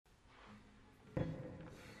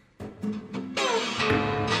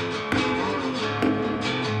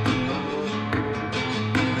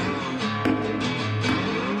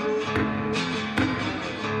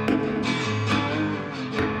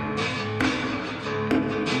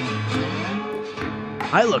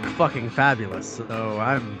I look fucking fabulous, so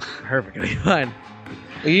I'm perfectly fine.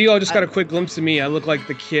 You all just got a quick glimpse of me. I look like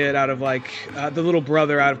the kid out of like the little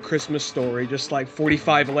brother out of Christmas Story, just like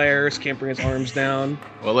 45 layers, can't bring his arms down.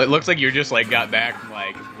 Well, it looks like you just like got back from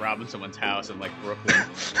like robbing someone's house in like Brooklyn.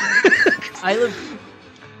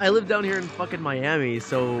 I live down here in fucking Miami,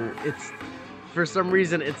 so it's for some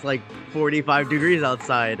reason it's like 45 degrees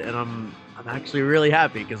outside, and I'm actually really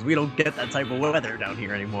happy because we don't get that type of weather down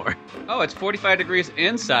here anymore. Oh, it's 45 degrees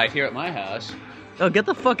inside here at my house. Oh, get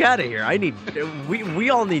the fuck out of here! We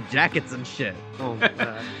all need jackets and shit. Oh,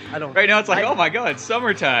 I don't. Right now it's like, oh my god, it's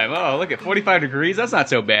summertime. Oh, look at 45 degrees. That's not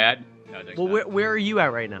so bad. No, well, where are you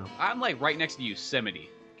at right now? I'm like right next to Yosemite,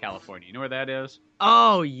 California. You know where that is?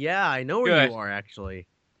 Oh yeah, I know where Good. you are actually.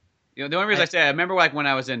 You know, the only reason I say I remember like when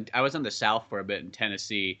I was in the South for a bit in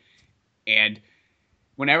Tennessee, and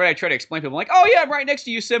whenever I try to explain to people, I'm like, oh yeah, I'm right next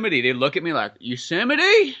to Yosemite. They look at me like,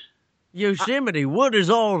 Yosemite? Yosemite, what is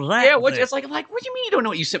all that? Yeah, it's like, what do you mean you don't know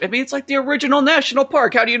what Yosemite? I mean, it's like the original national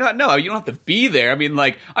park. How do you not know? You don't have to be there. I mean,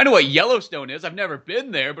 like, I know what Yellowstone is. I've never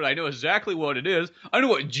been there, but I know exactly what it is. I know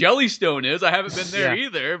what Jellystone is. I haven't been there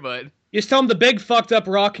either, but... You just tell them the big fucked up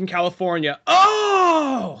rock in California.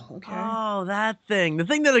 Oh! Okay. Oh, that thing. The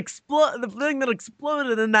thing that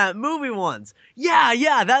exploded in that movie once.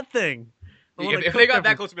 Yeah, that thing. If they got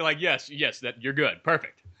that close to me, like, yes, that you're good.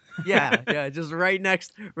 Perfect. yeah, just right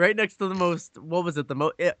next to the most. What was it?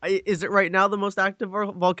 Is it right now the most active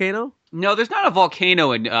volcano? No, there's not a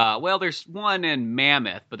volcano in. Well, there's one in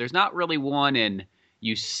Mammoth, but there's not really one in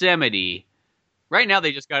Yosemite. Right now,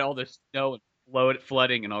 they just got all this snow and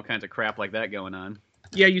flooding and all kinds of crap like that going on.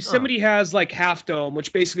 Yeah, Yosemite has like Half Dome,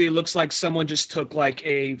 which basically looks like someone just took like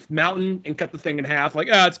a mountain and cut the thing in half. Like,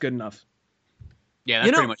 it's good enough. Yeah,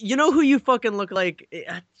 that's pretty much. You know who you fucking look like?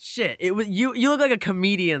 Shit, it was you. You look like a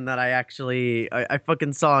comedian that I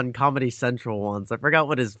fucking saw on Comedy Central once. I forgot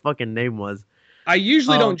what his fucking name was. I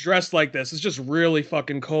usually don't dress like this. It's just really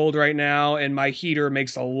fucking cold right now, and my heater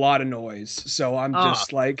makes a lot of noise. So I'm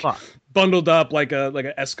just bundled up like an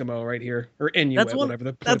Eskimo right here, or Inuit,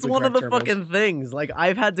 whatever. That's one of the fucking things. Like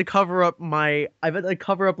I've had to cover up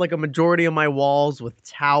like a majority of my walls with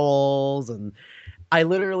towels, and I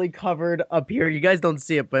literally covered up here. You guys don't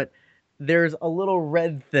see it, but there's a little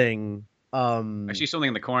red thing. I see something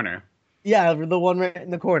in the corner. Yeah, the one right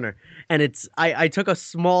in the corner. And it's I took a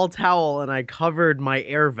small towel and I covered my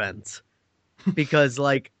air vent because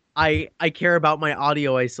like I care about my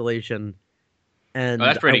audio isolation. And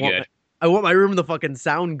that's pretty good. I want my room to fucking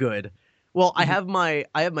sound good. Well, I have my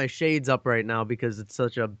shades up right now because it's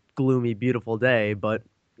such a gloomy, beautiful day, but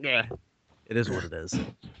yeah, it is what it is.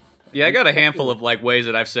 Yeah, I got a handful of like ways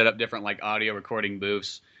that I've set up different like audio recording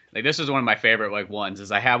booths. Like this is one of my favorite like ones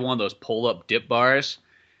is I have one of those pull up dip bars.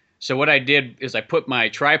 So what I did is I put my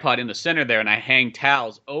tripod in the center there and I hang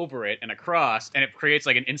towels over it and across, and it creates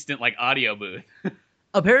like an instant like audio booth.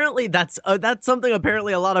 Apparently that's something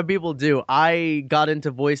apparently a lot of people do. I got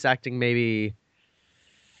into voice acting maybe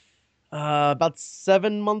about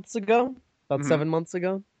 7 months ago. About 7 months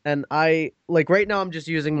ago. And I like right now I'm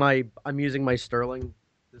using my Sterling,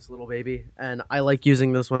 this little baby, and I like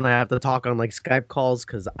using this when I have to talk on like Skype calls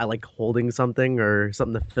because I like holding something or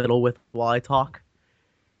something to fiddle with while I talk.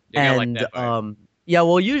 Yeah, and like that, yeah,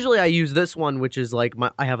 well, usually I use this one, which is like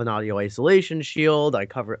I have an audio isolation shield. I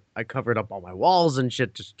covered up all my walls and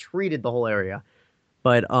shit, just treated the whole area.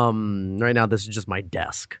 But right now this is just my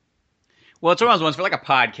desk. Well, it's one of those ones for like a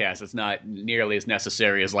podcast. It's not nearly as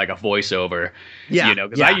necessary as like a voiceover. Yeah, you know,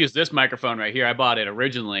 because I use this microphone right here. I bought it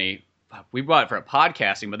originally. We bought it for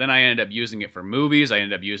podcasting, but then I ended up using it for movies. I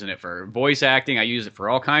ended up using it for voice acting. I use it for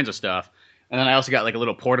all kinds of stuff. And then I also got like a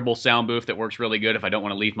little portable sound booth that works really good if I don't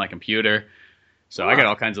want to leave my computer. So I got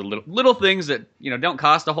all kinds of little things that, you know, don't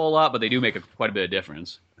cost a whole lot, but they do make quite a bit of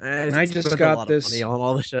difference. I just got this money on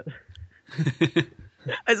all the shit.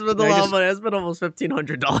 I spent a lot of money. I spent almost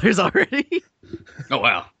 $1,500 already. Oh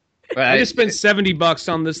wow! I just spent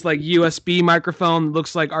 $70 on this like USB microphone that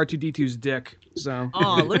looks like R2-D2's dick. So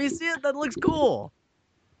let me see it. That looks cool.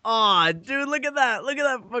 Oh, dude, look at that! Look at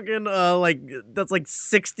that fucking like that's like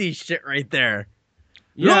 60 shit right there.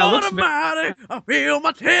 Yeah, Lord Almighty, I feel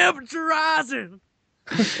my temperature rising.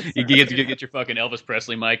 You get your fucking Elvis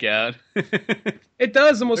Presley mic out. It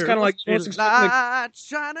does almost kind of like light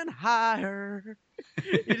shining higher.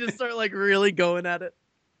 You just start like really going at it.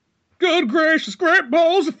 Good gracious, great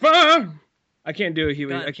balls of fire. I can't do a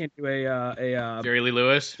Huey. I can't do a Jerry Lee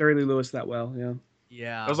Lewis. Jerry Lee Lewis that well. Yeah.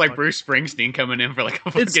 Yeah. It was like Bruce Springsteen coming in for like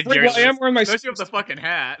a fucking Jerry Well, I am wearing my especially with the fucking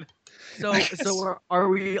hat. So are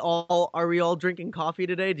we all drinking coffee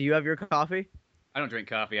today? Do you have your coffee? I don't drink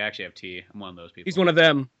coffee. I actually have tea. I'm one of those people. He's one of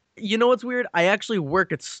them. You know what's weird? I actually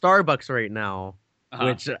work at Starbucks right now,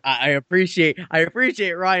 which I appreciate. I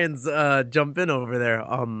appreciate Ryan's jump in over there.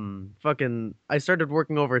 I started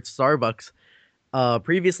working over at Starbucks.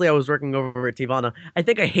 Previously I was working over at Teavana. I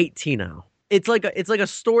think I hate tea now. It's like a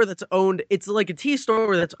store that's owned. It's like a tea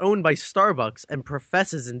store that's owned by Starbucks and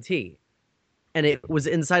professes in tea. And it was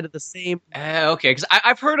inside of the same. Okay, because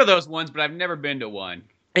I've heard of those ones, but I've never been to one.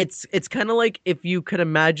 It's kind of like if you could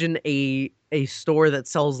imagine a store that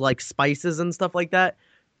sells like spices and stuff like that.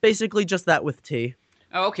 Basically, just that with tea.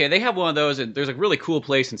 Oh, okay, they have one of those, and there's a really cool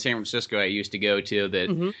place in San Francisco I used to go to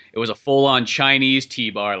that it was a full-on Chinese tea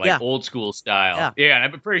bar, like old school style. Yeah,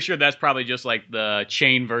 and I'm pretty sure that's probably just like the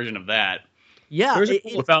chain version of that. Yeah,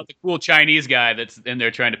 without the cool Chinese guy that's in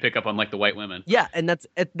there trying to pick up on like the white women. Yeah, and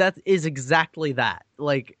that is exactly that.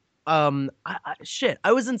 Like, I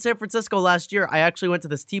was in San Francisco last year. I actually went to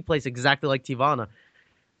this tea place exactly like Teavana,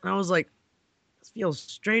 and I was like, this feels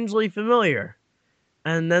strangely familiar.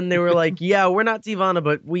 And then they were like, yeah, we're not Teavana,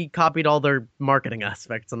 but we copied all their marketing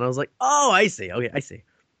aspects. And I was like, oh, I see. Okay, I see.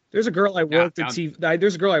 There's a girl I worked at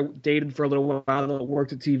There's a girl I dated for a little while that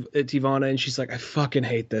worked at Teavana, and she's like, I fucking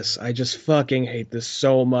hate this. I just fucking hate this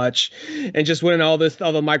so much. And just winning all the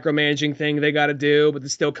micromanaging thing they got to do, but they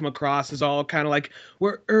still come across as all kind of like,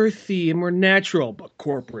 we're earthy and we're natural, but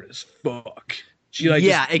corporate as fuck.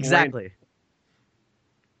 Exactly.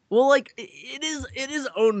 Well, like it is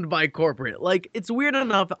owned by corporate. Like it's weird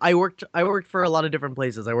enough. I worked for a lot of different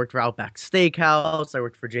places. I worked for Outback Steakhouse. I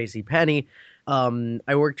worked for JCPenney.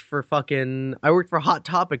 I worked for Hot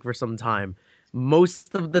Topic for some time.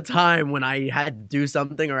 Most of the time when I had to do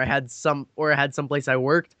something or I had some place I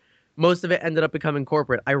worked, most of it ended up becoming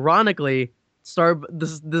corporate. Ironically,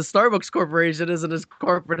 the Starbucks Corporation isn't as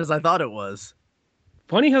corporate as I thought it was.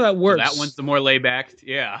 Funny how that works. So that one's the more laid back.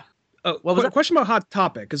 Yeah. Question about Hot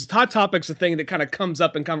Topic, because Hot Topic's a thing that kind of comes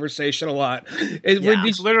up in conversation a lot.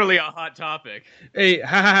 It's literally a hot topic. Hey,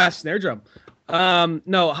 snare drum.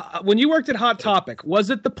 No, when you worked at Hot Topic, was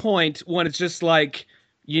it the point when it's just like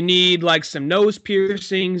you need like some nose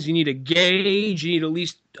piercings, you need a gauge, you need at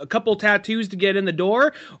least a couple tattoos to get in the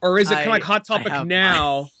door, or is it kind of like Hot Topic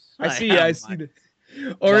now? I see.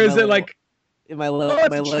 Or is it like in my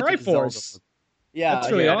Triforce? Yeah,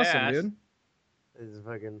 that's really awesome, dude.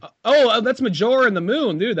 Fucking... that's Majora and the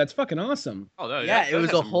Moon, dude. That's fucking awesome. Oh, it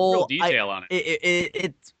was a whole real detail on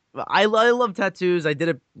it. I love tattoos. I did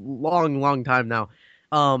it long time now.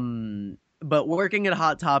 But working at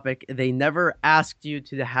Hot Topic, they never asked you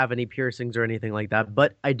to have any piercings or anything like that.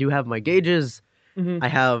 But I do have my gauges. I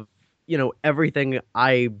have, everything.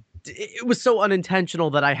 It was so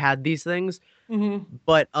unintentional that I had these things.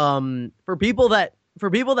 But for people that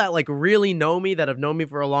like really know me, that have known me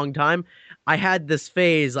for a long time, I had this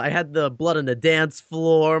phase. I had the Blood on the Dance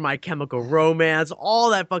Floor, My Chemical Romance, all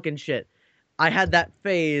that fucking shit. I had that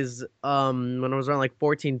phase when I was around like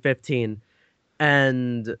 14, 15.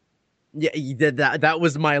 And yeah, that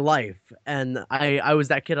was my life. And I was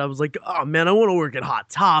that kid. I was like, oh man, I want to work at Hot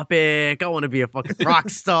Topic. I want to be a fucking rock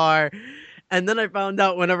star. And then I found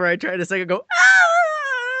out whenever I tried to sing, I go,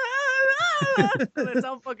 and I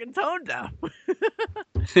sound fucking tone deaf.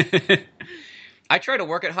 I tried to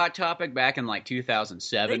work at Hot Topic back in like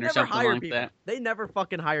 2007 or something like that. They never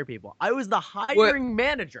fucking hire people. I was the hiring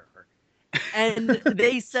manager. And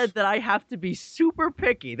they said that I have to be super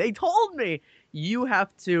picky. They told me you have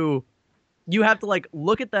to like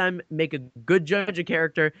look at them, make a good judge of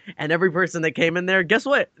character, and every person that came in there, guess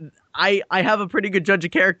what? I have a pretty good judge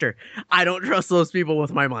of character. I don't trust those people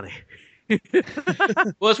with my money.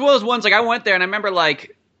 Well, it's one of those ones, like I went there and I remember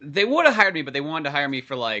like they would have hired me, but they wanted to hire me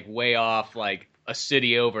for like way off, like a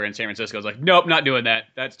city over in San Francisco. I was like, nope, not doing that.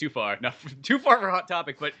 That's too far. Too far for Hot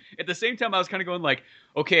Topic. But at the same time, I was kind of going like,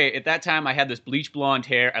 okay, at that time I had this bleach blonde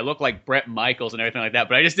hair. I looked like Bret Michaels and everything like that,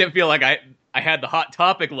 but I just didn't feel like I had the Hot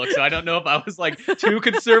Topic look. So I don't know if I was like too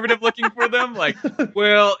conservative looking for them. Like,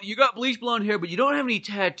 well, you got bleach blonde hair, but you don't have any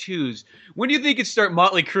tattoos. When do you think you'd start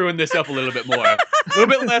Motley Crueing this up a little bit more? A little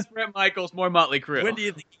bit less Bret Michaels, more Motley Crue. When do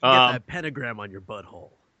you think you get that pentagram on your butthole?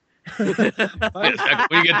 When you get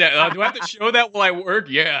that, do I have to show that while I work?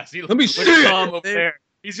 Yeah. See, let me see it. Tom over there.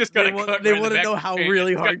 He's just got They want to know how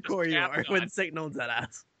really hardcore you are when Satan owns that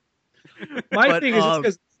ass. My thing is just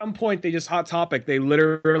because at some point they just Hot Topic, they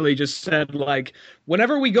literally just said, like,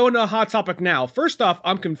 whenever we go into a Hot Topic now, first off,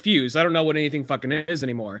 I'm confused. I don't know what anything fucking is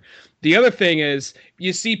anymore. The other thing is,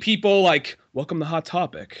 you see people like, welcome to Hot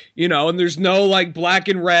Topic, you know, and there's no like black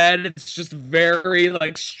and red. It's just very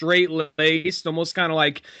like straight laced, almost kind of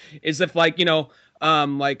like as if like, you know,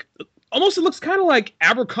 like almost it looks kind of like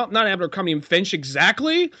not Abercrombie and Finch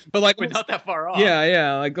exactly, but like But not that far off.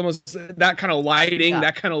 yeah, like almost that kind of lighting,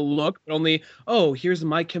 that kind of look, but only, oh, here's a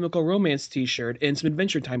My Chemical Romance t-shirt and some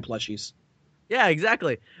Adventure Time plushies. Yeah,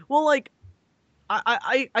 exactly. Well, like,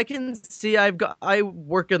 I can see I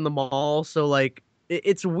work in the mall, so like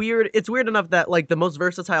it's weird. It's weird enough that like the most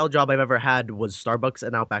versatile job I've ever had was Starbucks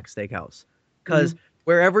and Outback Steakhouse, because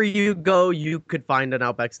wherever you go, you could find an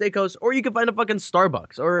Outback Steakhouse, or you could find a fucking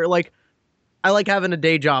Starbucks, or like. I like having a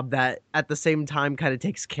day job that at the same time kind of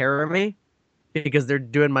takes care of me because they're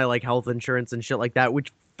doing my like health insurance and shit like that,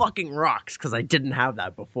 which fucking rocks because I didn't have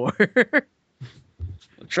that before.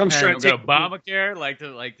 Trump's trying to take Obamacare like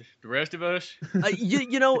the rest of us.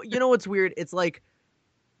 You know what's weird? It's like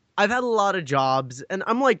I've had a lot of jobs, and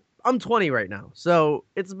I'm 20 right now, so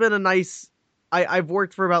it's been a nice. I've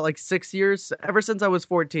worked for about like 6 years. Ever since I was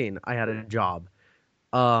 14, I had a job.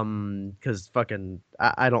 Because fucking,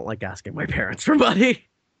 I don't like asking my parents for money.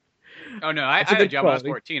 Oh no, I had a job when I was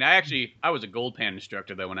 14. I was a gold pan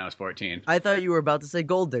instructor though when I was 14. I thought you were about to say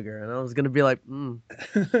gold digger, and I was gonna be like, well,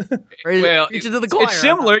 preach into the choir. It's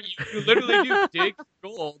similar. You literally do dig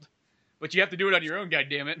gold, but you have to do it on your own. God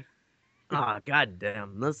damn it. Ah,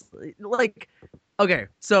 goddamn. This like, okay.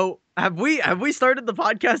 So have we started the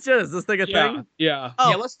podcast yet? Is this thing a thing? Yeah.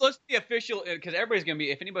 Oh. Yeah. Let's be official because everybody's gonna be.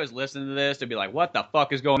 If anybody's listening to this, they'll be like, "What the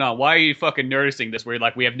fuck is going on? Why are you fucking noticing this?" We're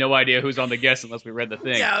like, we have no idea who's on the guest unless we read the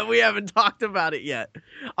thing. Yeah, we haven't talked about it yet.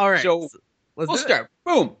 All right. So we'll start.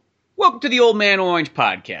 Boom. Welcome to the Old Man Orange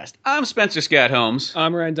podcast. I'm Spencer Scott Holmes.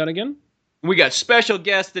 I'm Ryan Dunnigan. We got special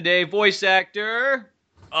guest today, voice actor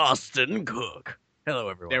Austin Cook. Hello,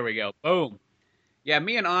 everyone. There we go. Boom. Yeah,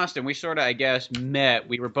 me and Austin, we sort of, I guess, met.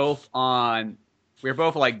 We were both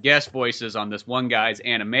like guest voices on this one guy's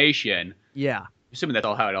animation. Yeah. Assuming that's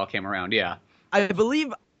how it all came around. Yeah. I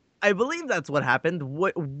believe that's what happened.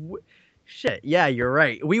 What shit. Yeah, you're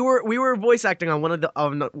right. We were voice acting on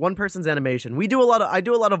one person's animation. I do a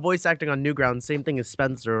lot of voice acting on Newgrounds. Same thing as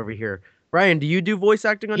Spencer over here. Ryan, do you do voice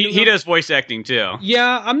acting on Newgrounds? He does voice acting too.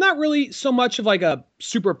 Yeah, I'm not really so much of like a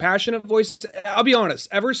super passionate voice. I'll be honest.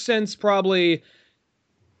 Ever since I've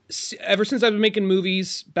been making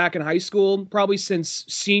movies back in high school, probably since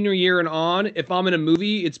senior year and on, if I'm in a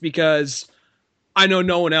movie, it's because I know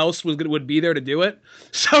no one else would be there to do it.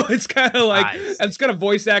 So it's kind of like, it's kind of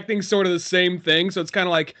voice acting sort of the same thing. So it's kind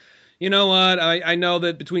of like, you know what? I know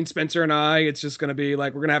that between Spencer and I, it's just going to be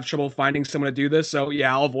like, we're going to have trouble finding someone to do this. So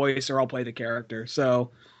yeah, I'll voice or I'll play the character.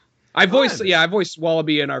 So I voiced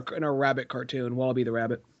Wallaby in our rabbit cartoon, Wallaby the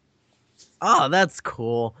Rabbit. Oh, that's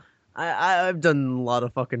cool. I've done a lot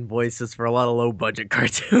of fucking voices for a lot of low budget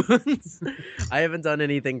cartoons. I haven't done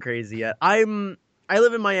anything crazy yet. I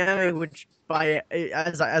live in Miami, which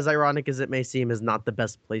as ironic as it may seem, is not the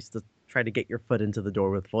best place to try to get your foot into the door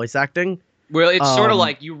with voice acting. Well, it's sort of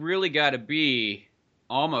like you really got to be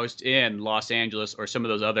almost in Los Angeles or some of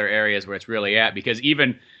those other areas where it's really at, because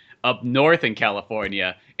even up north in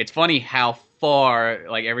California, it's funny how far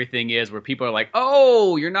like everything is, where people are like,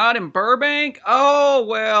 "Oh, you're not in Burbank? Oh,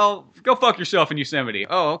 well, go fuck yourself in Yosemite."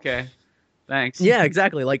 Oh, okay, thanks. Yeah,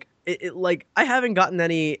 exactly. Like like I haven't gotten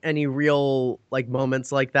any real like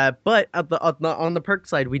moments like that, but on the perk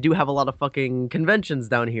side, we do have a lot of fucking conventions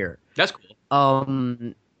down here. That's cool.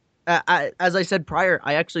 As I said prior,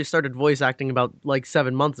 I actually started voice acting about like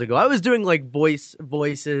 7 months ago. I was doing like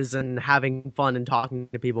voices and having fun and talking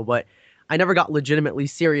to people, but I never got legitimately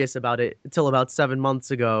serious about it until about 7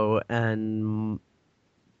 months ago. And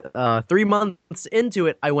 3 months into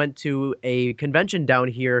it, I went to a convention down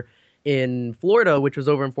here in Florida, which was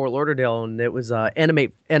over in Fort Lauderdale, and it was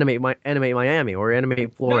Animate Miami or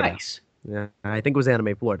Animate Florida. Nice. Yeah, I think it was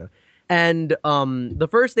Animate Florida. And the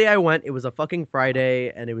first day I went, it was a fucking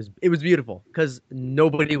Friday, and it was beautiful because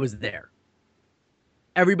nobody was there.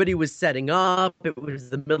 Everybody was setting up. It was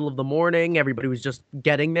the middle of the morning. Everybody was just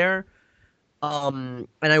getting there. And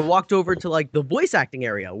I walked over to like the voice acting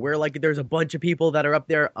area where like there's a bunch of people that are up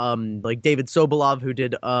there. Like David Sobolov, who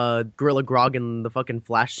did Gorilla Grog in the fucking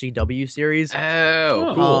Flash CW series.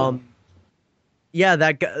 Oh, cool. Yeah,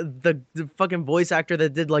 that guy, the fucking voice actor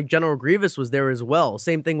that did like General Grievous was there as well.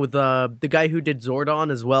 Same thing with the guy who did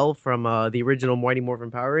Zordon as well from the original Mighty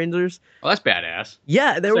Morphin Power Rangers. Well, that's badass.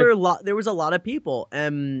 Yeah, there was a lot of people,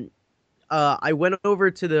 and I went over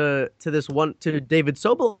to David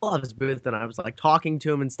Sobolov's booth, and I was like talking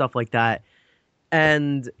to him and stuff like that.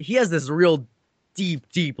 And he has this real deep,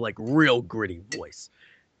 like real gritty voice.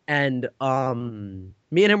 And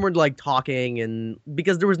me and him were like talking, and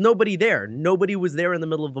because there was nobody there, nobody was there in the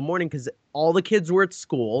middle of the morning because all the kids were at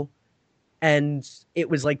school, and it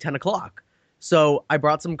was like 10 o'clock. So I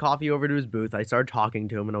brought some coffee over to his booth. I started talking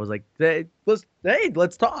to him, and I was like, hey,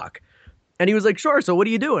 let's talk. And he was like, sure. So what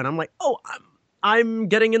do you do? And I'm like, oh, I'm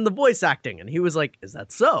getting in the voice acting. And he was like, is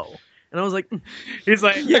that so? And I was like, he's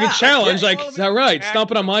like, like a challenge. Like, is that right? Act,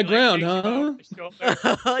 Stomping on my like, ground, huh?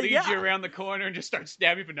 Leads you around the corner and just starts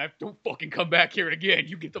stabbing with a knife. Don't fucking come back here again.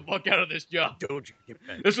 You get the fuck out of this job. Don't you get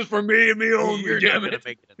back. This is for me and me only. You're Damn never it. gonna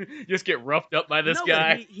make it. Just get roughed up by this No,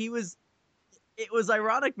 guy. He was. It was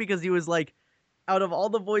ironic because he was like, out of all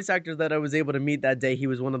the voice actors that I was able to meet that day, he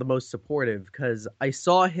was one of the most supportive because I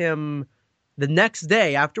saw him the next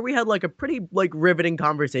day after we had like a pretty like riveting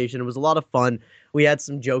conversation. It was a lot of fun. We had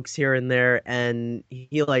some jokes here and there, and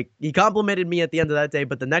he complimented me at the end of that day.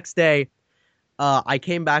 But the next day, I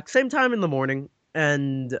came back same time in the morning,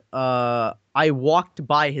 and I walked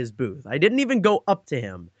by his booth. I didn't even go up to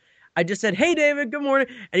him. I just said, "Hey, David, good morning,"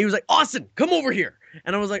 and he was like, "Austin, come over here."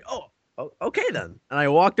 And I was like, "Oh, okay then." And I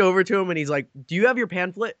walked over to him, and he's like, "Do you have your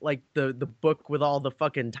pamphlet, like the book with all the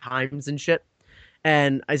fucking times and shit?"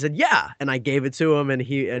 And I said, "Yeah." And I gave it to him, and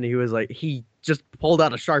he was like, he just pulled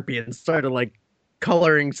out a Sharpie and started like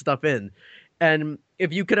coloring stuff in. And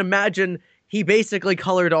if you can imagine, he basically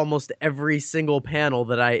colored almost every single panel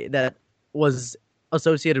that was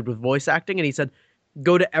associated with voice acting. And he said,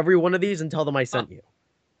 "Go to every one of these and tell them I sent you."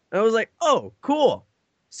 And I was like, "Oh, cool."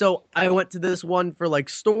 So I went to this one for like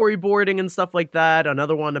storyboarding and stuff like that.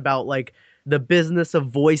 Another one about like the business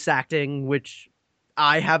of voice acting, which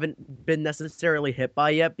I haven't been necessarily hit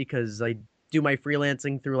by yet because I do my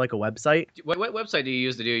freelancing through like a website. What website do you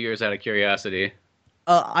use to do yours out of curiosity?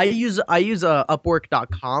 I use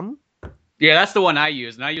Upwork.com. Yeah, that's the one I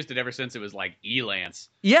use, and I used it ever since it was like Elance.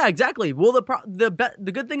 Yeah, exactly. Well,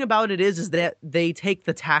 the good thing about it is that they take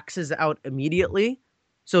the taxes out immediately.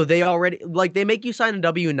 So they make you sign a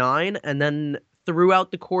W-9, and then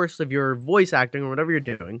throughout the course of your voice acting or whatever you're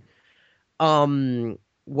doing,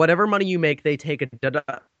 whatever money you make, they take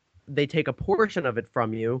a portion of it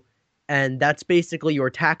from you, and that's basically your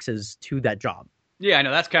taxes to that job. Yeah, I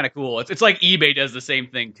know, that's kind of cool. It's like eBay does the same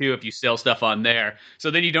thing too if you sell stuff on there.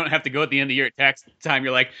 So then you don't have to go at the end of the year at tax time.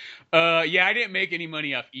 You're like, yeah, I didn't make any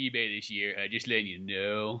money off eBay this year. Just letting you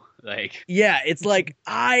know. Like, yeah, it's like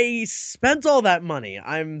I spent all that money.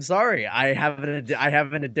 I'm sorry. I have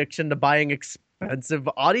an addiction to buying expensive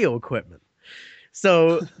audio equipment.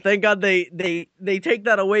 So thank God they take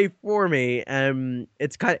that away for me, and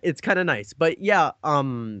it's kind of nice. But yeah,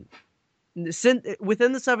 since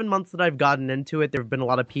within the 7 months that I've gotten into it, there have been a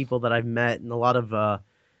lot of people that I've met and a lot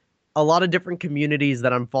of different communities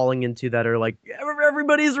that I'm falling into that are like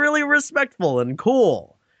everybody's really respectful and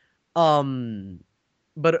cool. But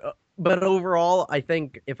overall, I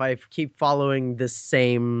think if I keep following this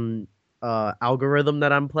same algorithm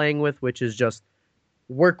that I'm playing with, which is just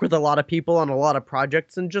work with a lot of people on a lot of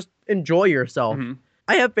projects and just enjoy yourself. Mm-hmm.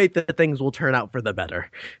 I have faith that things will turn out for the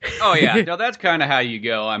better. Oh, yeah. No, that's kind of how you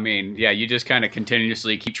go. I mean, yeah, you just kind of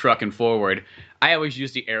continuously keep trucking forward. I always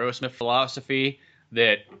use the Aerosmith philosophy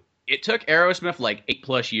that it took Aerosmith like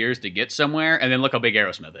 8+ years to get somewhere, and then look how big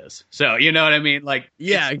Aerosmith is. So, you know what I mean? Like,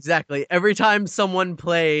 yeah, exactly. Every time someone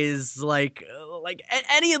plays like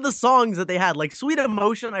any of the songs that they had, like Sweet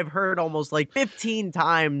Emotion, I've heard almost like 15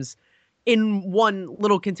 times in one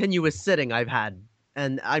little continuous sitting I've had.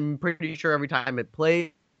 And I'm pretty sure every time it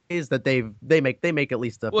plays that they make at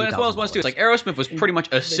least a well, as well as once too. It's like Aerosmith was pretty much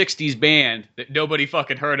a '60s band that nobody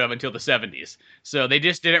fucking heard of until the '70s, so they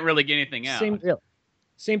just didn't really get anything out.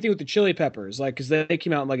 Same thing with the Chili Peppers, like because they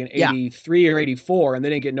came out in like in '83 or '84, and they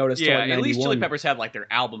didn't get noticed. Yeah, till like at least 91. Chili Peppers had like their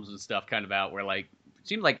albums and stuff kind of out, where like it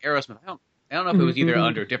seemed like Aerosmith. I don't know if it was either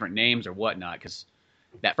under different names or whatnot, because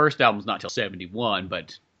that first album's not till '71,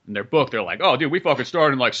 but in their book they're like, oh, dude, we fucking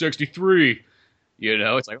started in like '63. You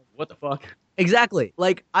know, it's like, what the fuck? Exactly.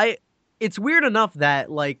 Like, it's weird enough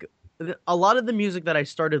that, like, a lot of the music that I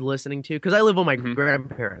started listening to, because I live with my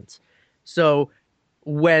grandparents. So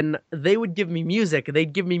when they would give me music,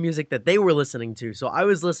 they'd give me music that they were listening to. So I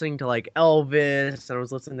was listening to, like, Elvis, and I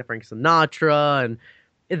was listening to Frank Sinatra, and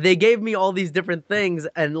they gave me all these different things.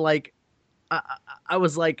 And, like, I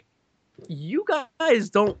was like, you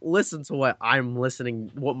guys don't listen to what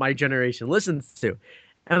my generation listens to.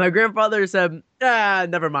 And my grandfather said,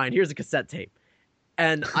 never mind, here's a cassette tape.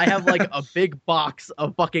 And I have like a big box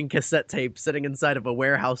of fucking cassette tapes sitting inside of a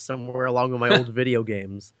warehouse somewhere along with my old video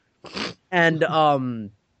games. And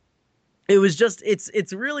it was just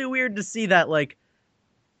it's really weird to see that like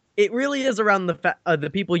it really is around the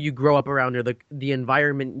people you grow up around or the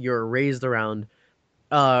environment you're raised around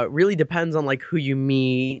really depends on like who you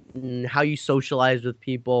meet and how you socialize with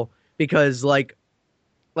people because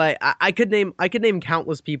I could name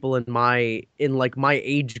countless people in like my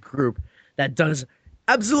age group that does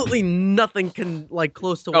absolutely nothing can like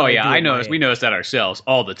close to what Oh I yeah, do I at my notice. We age. notice that ourselves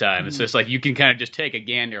all the time. It's just like you can kind of just take a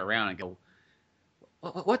gander around and go,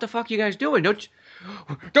 "What the fuck you guys doing?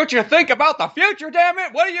 Don't you think about the future? Damn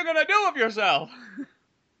it! What are you gonna do with yourself?"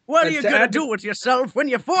 What are And you to gonna add to- do with yourself when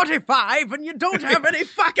you're 45 and you don't have any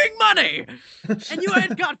fucking money? And you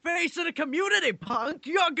ain't got face in a community, punk.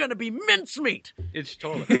 You're gonna be mincemeat. It's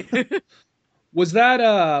totally. Was that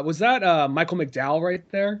Michael McDowell right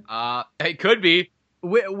there? It could be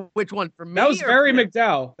Which one for me? That was or very for him?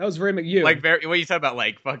 McDowell. That was very McHugh. like very. What you talk about,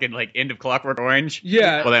 like fucking like end of Clockwork Orange.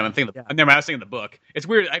 Yeah. Well, then I'm thinking. Yeah. Never mind, I was thinking the book. It's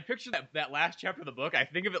weird. I picture that last chapter of the book. I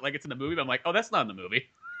think of it like it's in the movie. But I'm like, oh, that's not in the movie.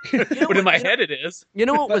 But in my head, it is. You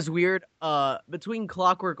know what was weird? Between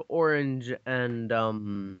Clockwork Orange and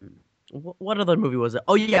what other movie was it?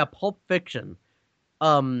 Oh yeah, Pulp Fiction.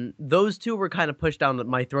 Those two were kind of pushed down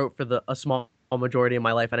my throat for a small majority of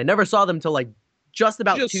my life, and I never saw them till like just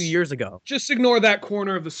about Just- 2 years ago. Just ignore that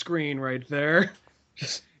corner of the screen right there.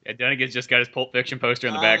 Just Yeah, Dunnigan's just got his Pulp Fiction poster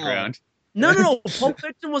in the Oh. background. No. Pulp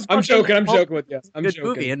Fiction was. I'm fucking- joking. I'm Pulp joking with you. I'm good joking.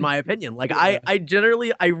 movie in my opinion. Like Yeah.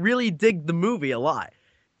 I really dig the movie a lot.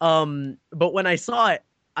 But when I saw it,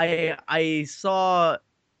 I saw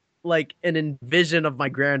like an envision of my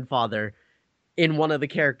grandfather in one of the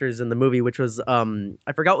characters in the movie, which was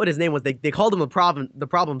I forgot what his name was. They called him the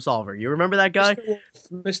problem solver. You remember that guy?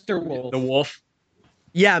 Mr. Wolf. The wolf.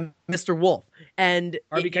 Yeah, Mr. Wolf. And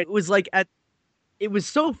RBK. it was like it was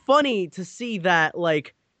so funny to see that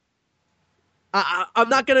like I'm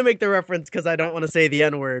not gonna make the reference because I don't want to say the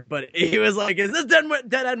N word, but he was like, "Is this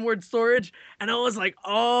dead N word storage?" And I was like,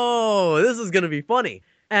 "Oh, this is gonna be funny."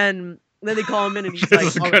 And then they call him in, and he's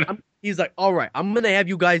This is like, gonna- "He's like, all right, I'm gonna have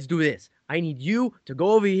you guys do this. I need you to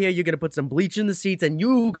go over here. You're gonna put some bleach in the seats, and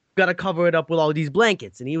you gotta cover it up with all these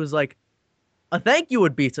blankets." And he was like, "A thank you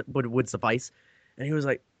would suffice." And he was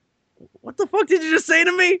like, "What the fuck did you just say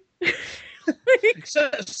to me?" So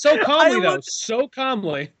calmly I though. was- So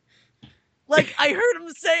calmly. Like I heard him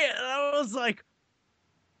say it, and I was like,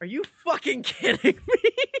 "Are you fucking kidding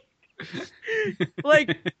me?"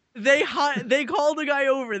 Like they called a guy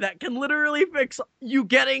over that can literally fix you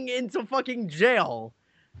getting into fucking jail,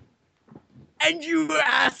 and you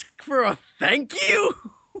ask for a thank you.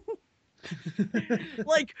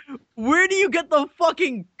 Like, where do you get the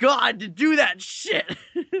fucking god to do that shit?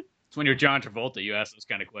 It's when you're John Travolta, you ask those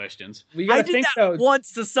kind of questions. We I gotta did think that though.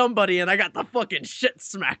 once to somebody, and I got the fucking shit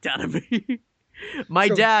smacked out of me. My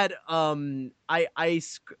So- dad, I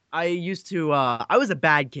used to, I was a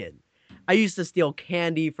bad kid. I used to steal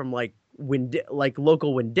candy from like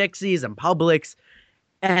local Winn-Dixies and Publix,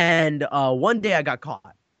 and one day I got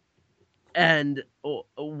caught. And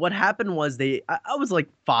what happened was I was like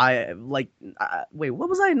 5, like, wait, what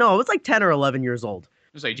was I? No, I was like 10 or 11 years old.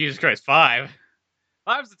 It's like, Jesus Christ, 5.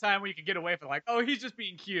 5's the time where you can get away from like, oh, he's just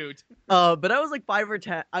being cute. But I was like 5 or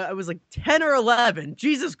 10. I was like 10 or 11.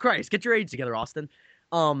 Jesus Christ, get your age together, Austin.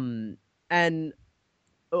 And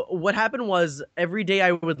what happened was every day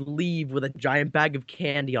I would leave with a giant bag of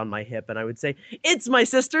candy on my hip, and I would say, "It's my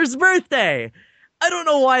sister's birthday." I don't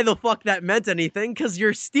know why the fuck that meant anything, because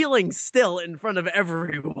you're stealing still in front of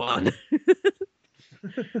everyone.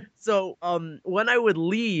 So, when I would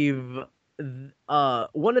leave,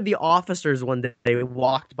 one of the officers one day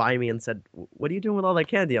walked by me and said, "What are you doing with all that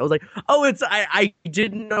candy?" I was like, "Oh, I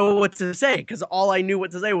didn't know what to say, because all I knew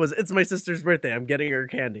what to say was, it's my sister's birthday. I'm getting her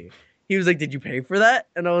candy." He was like, "Did you pay for that?"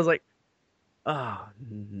 And I was like, "Oh,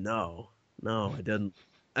 no, I didn't."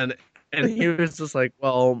 And he was just like,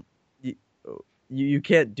 "Well, you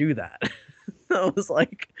can't do that." I was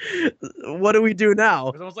like, "What do we do now?"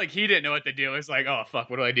 It was almost like he didn't know what to do. It's like, oh, fuck,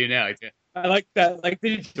 what do I do now? I like that. Like,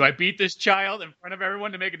 did Do I beat this child in front of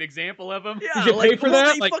everyone to make an example of him? Yeah, you pay for well,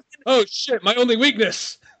 that? they Like, fucking- oh shit, my only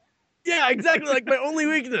weakness. Yeah, exactly. Like my only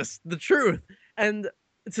weakness, the truth. And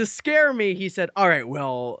to scare me, he said, "All right,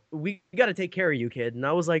 well, we got to take care of you, kid." And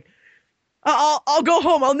I was like, I'll go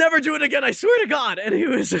home. I'll never do it again. I swear to God." And he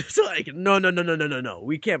was just like, No.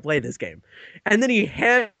 We can't play this game." And then he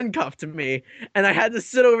handcuffed me, and I had to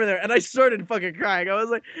sit over there, and I started fucking crying. I was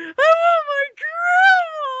like, "I want my grandma."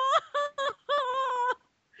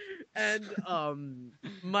 And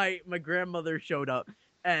my grandmother showed up,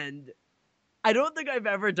 and I don't think I've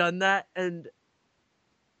ever done that, and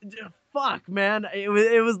fuck, man. It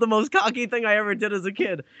was the most cocky thing I ever did as a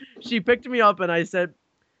kid. She picked me up and I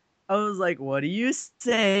was like, what do you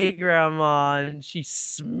say, Grandma? And she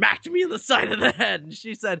smacked me in the side of the head and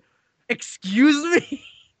she said, excuse me?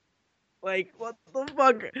 Like, what the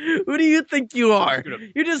fuck? Who do you think you are?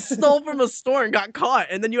 You just stole from a store and got caught,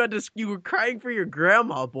 and then you were crying for your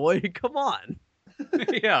grandma, boy. Come on.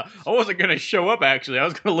 Yeah, I wasn't gonna show up. Actually, I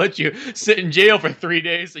was gonna let you sit in jail for 3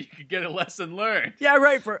 days so you could get a lesson learned. Yeah,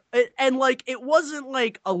 right. And like, it wasn't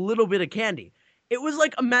like a little bit of candy. It was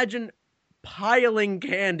like, imagine piling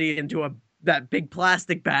candy into that big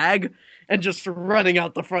plastic bag and just running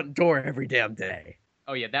out the front door every damn day.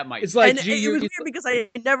 Oh yeah, that might. It's like And it was weird because I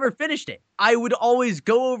never finished it. I would always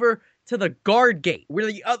go over to the guard gate where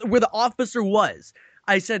the officer was.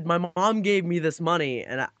 I said, my mom gave me this money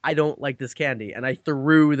and I don't like this candy. And I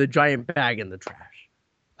threw the giant bag in the trash.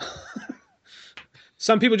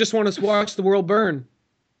 some people just want to watch the world burn.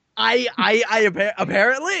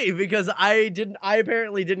 Apparently, because I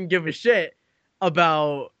apparently didn't give a shit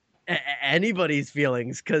about anybody's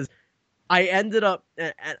feelings, because I ended up,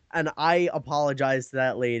 and I apologized to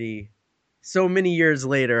that lady so many years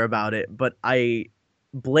later about it, but I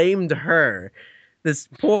blamed her. This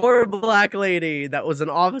poor black lady that was an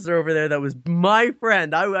officer over there that was my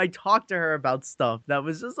friend. I talked to her about stuff that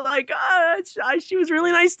was just like, she was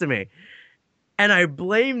really nice to me. And I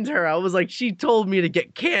blamed her. I was like, she told me to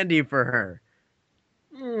get candy for her.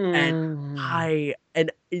 And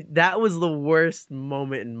that was the worst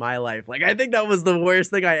moment in my life. Like, I think that was the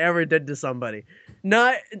worst thing I ever did to somebody.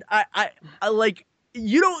 I like,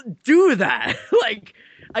 you don't do that. Like,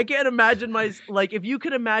 I can't imagine if you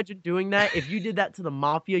could imagine doing that, if you did that to the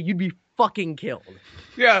mafia, you'd be fucking killed.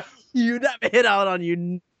 Yeah, You'd have hit out on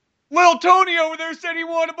you. little Tony over there said he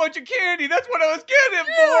wanted a bunch of candy. That's what I was getting him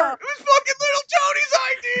Yeah. for. It was fucking little Tony's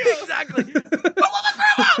idea. Exactly.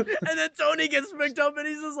 And then Tony gets picked up and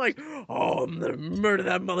he's just like, oh, I'm gonna murder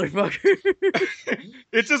that motherfucker.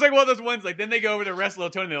 It's just like one of those ones. Like then they go over to arrest little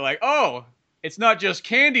Tony. And they're like, oh. It's not just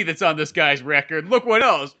candy that's on this guy's record. Look what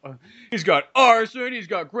else. He's got arson. He's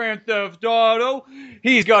got Grand Theft Auto.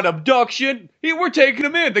 He's got abduction. We're taking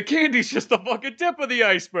him in. The candy's just the fucking tip of the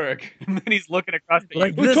iceberg. And then he's looking across the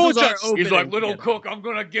Like, this was our He's like, opening, little kid. cook, I'm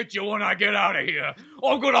going to get you when I get out of here.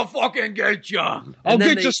 I'm going to fucking get you. I'll then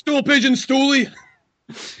get you, stool pigeon, Stoolie.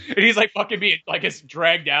 And he's like fucking being, like, it's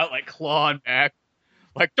dragged out, like clawing back.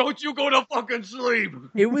 Like, don't you go to fucking sleep.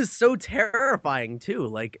 It was so terrifying too.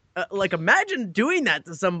 Like imagine doing that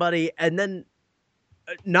to somebody and then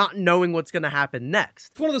not knowing what's gonna happen next.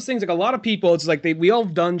 It's one of those things, like a lot of people, it's like we all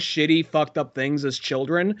have done shitty, fucked up things as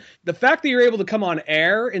children. The fact that you're able to come on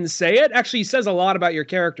air and say it actually says a lot about your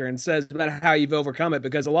character and says about how you've overcome it,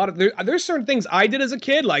 because there's certain things I did as a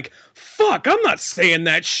kid, like, fuck, I'm not saying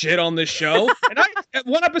that shit on this show. And at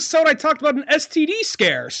one episode I talked about an STD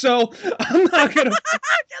scare, so I'm not gonna... Get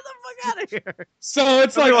the fuck out of here. So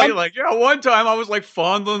it's One time I was like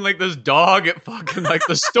fondling like this dog at fucking like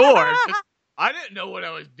the store. I didn't know what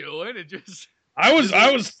I was doing. It just I was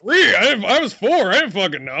 3. I was 4. I didn't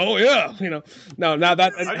fucking know. Yeah, No, now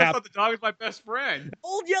that I just thought the dog was my best friend.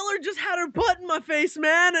 Old Yeller just had her butt in my face,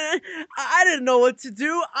 man. And I didn't know what to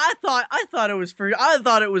do. I thought it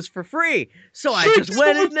was for free. So I just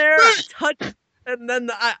went in there, I touched, and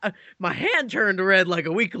then my hand turned red like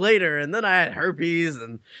a week later, and then I had herpes,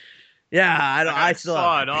 and yeah, I still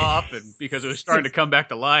saw it off, and because it was starting to come back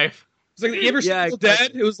to life. It's like, you ever seen Evil exactly.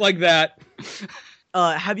 Dead? It was like that.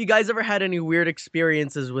 Have you guys ever had any weird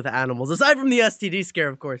experiences with animals aside from the STD scare,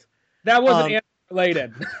 of course? That wasn't animal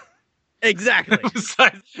related. Exactly.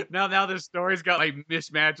 now this story's got like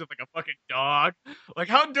mismatched with like a fucking dog. Like,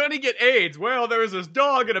 how did he get AIDS? Well, there was this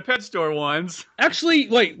dog at a pet store once. Actually,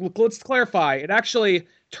 wait, let's clarify. It actually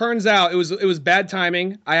turns out it was bad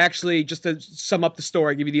timing. I actually, just to sum up the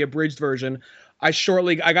story, give you the abridged version. I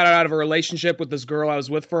got out of a relationship with this girl I was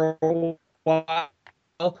with for a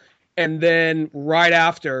while, and then right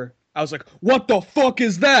after, I was like, what the fuck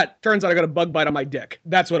is that? Turns out I got a bug bite on my dick.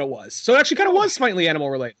 That's what it was. So it actually kind of was slightly animal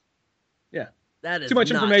related. Yeah. That is too much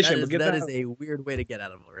information. That is a weird way to get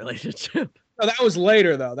out of a relationship. No, that was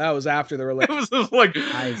later, though. That was after the It relationship. was just like,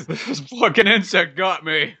 Nice. this fucking insect got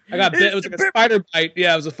me. I got bit. It was like a spider bite.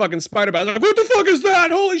 Yeah, it was a fucking spider bite. I was like, what the fuck is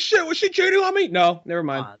that? Holy shit, was she cheating on me? No, never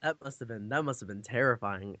mind. That must have been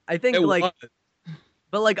terrifying. I think It like was.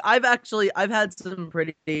 But like I've had some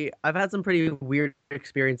pretty weird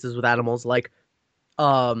experiences with animals. Like,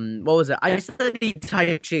 what was it? I study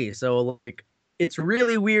Tai Chi, so like it's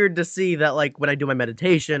really weird to see that, like, when I do my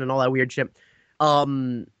meditation and all that weird shit.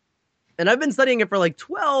 And I've been studying it for like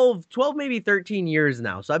 12 maybe 13 years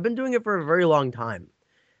now. So I've been doing it for a very long time.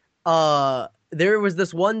 there was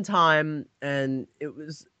this one time, and it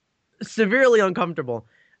was severely uncomfortable.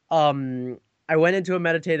 I went into a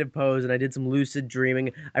meditative pose and I did some lucid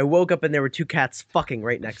dreaming. I woke up and there were two cats fucking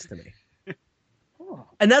right next to me.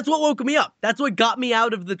 And that's what woke me up. That's what got me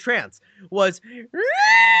out of the trance was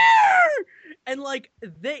and like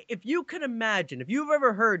if you can imagine, if you've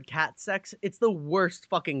ever heard cat sex, it's the worst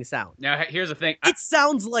fucking sound. Now, here's the thing. It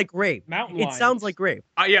sounds like rape. Mountain It lions. sounds like rape.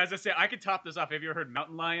 Yeah, as I say, I could top this off. Have you ever heard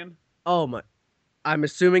mountain lion? Oh my. I'm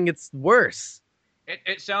assuming it's worse.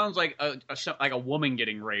 It sounds like a woman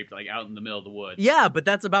getting raped, like out in the middle of the woods. Yeah, but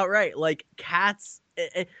that's about right. Like cats,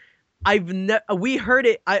 we heard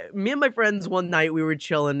it. Me and my friends one night we were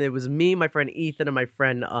chilling. It was me, my friend Ethan, and my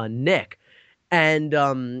friend Nick, and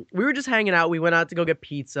we were just hanging out. We went out to go get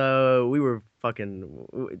pizza. We were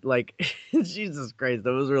fucking like, Jesus Christ,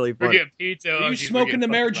 that was really We funny. get pizza. Are you smoking the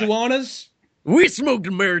marijuanas? We smoked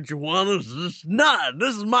marijuana.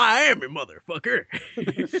 This is Miami, motherfucker.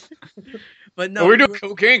 But no, we're doing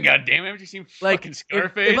cocaine. Goddamn, haven't you seen like fucking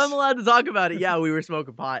Scarface? If I'm allowed to talk about it, yeah, we were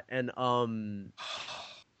smoking pot, and oh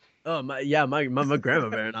my grandma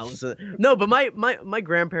bear not listen. No, but my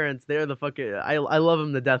grandparents, they're the fucking I love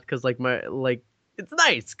them to death because it's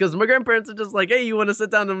nice because my grandparents are just like, hey, you want to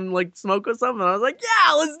sit down and like smoke with something? I was like,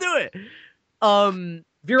 yeah, let's do it.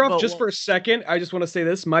 Veer off just for a second. I just want to say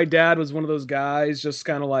this. My dad was one of those guys, just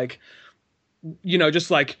kind of like,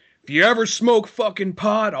 just like, if you ever smoke fucking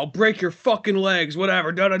pot, I'll break your fucking legs,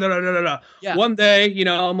 whatever. Da da da da da da. Yeah. One day,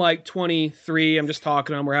 I'm like 23. I'm just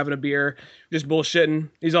talking to him. We're having a beer, just bullshitting.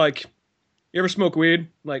 He's like, "You ever smoke weed?" I'm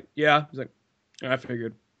like, "Yeah." He's like, "I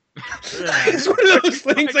figured." It's one of those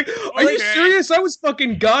things. Like, are you serious? I was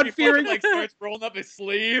fucking God fearing. Like starts rolling up his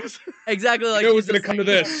sleeves. Exactly. Like it was gonna come to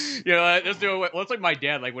this. Let's do it. Well, it's like my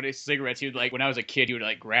dad. Like when his cigarettes, he would like when I was a kid, he would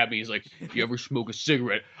like grab me. He's like, "If you ever smoke a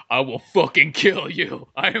cigarette, I will fucking kill you.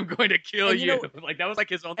 I am going to kill you." Like that was like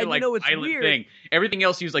his only like violent thing. Everything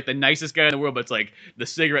else, he was like the nicest guy in the world, but it's like the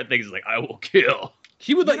cigarette thing is like, "I will kill."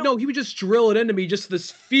 He would he would just drill it into me, just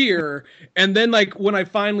this fear. And then like when I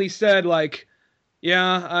finally said like,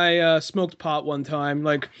 yeah, I smoked pot one time.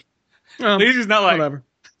 Like, he's just not like, whatever.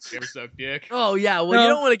 You ever suck dick? Oh yeah, well, you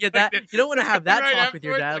don't want to get that. You don't want to have that Right talk with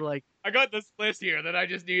your dad. afterwards, Like, I got this list here that I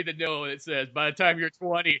just need to know what it says. By the time you're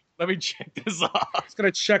 20, let me check this off. Just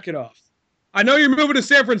gonna check it off. I know you're moving to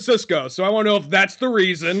San Francisco, so I want to know if that's the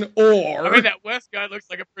reason, or I mean, that West guy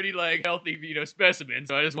looks like a pretty like healthy, specimen.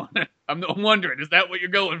 So I just want to—I'm wondering, is that what you're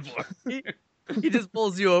going for? he just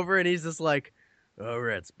pulls you over and he's just like, "All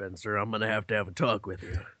right, Spencer, I'm gonna have a talk with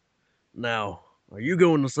you. Now, are you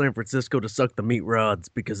going to San Francisco to suck the meat rods?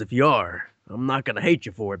 Because if you are, I'm not gonna hate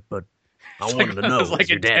you for it, but I wanted to know like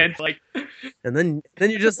your dad." like, And then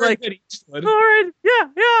you're just like, "All right, yeah,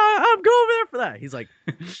 I'm going over there for that." He's like,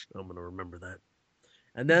 "I'm gonna remember that."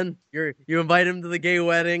 And then you invite him to the gay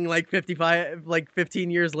wedding like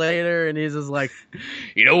 15 years later, and he's just like,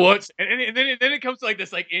 you know what? And then it comes to like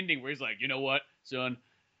this like ending where he's like, you know what, son,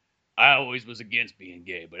 I always was against being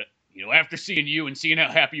gay, but after seeing you and seeing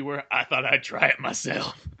how happy you were, I thought I'd try it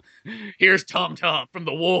myself. Here's Tom Tom from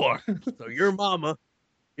the war. So your mama,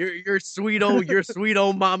 your sweet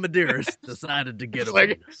old mama dearest decided to get a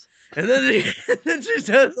penis. And then she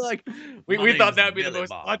says like, we thought that would be the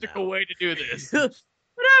most logical way to do this.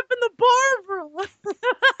 What happened to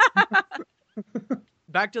Barbara?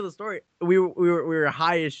 Back to the story. We were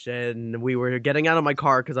high as shit, and we were getting out of my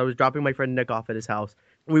car because I was dropping my friend Nick off at his house.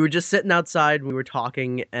 We were just sitting outside. We were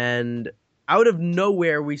talking, and out of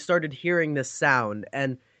nowhere, we started hearing this sound.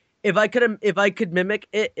 And if I could mimic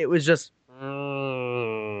it, it was just well,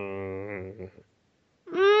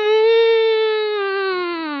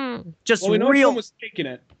 we know real. someone was taking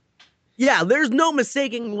it. Yeah, there's no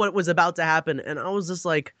mistaking what was about to happen, and I was just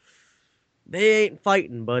like, "They ain't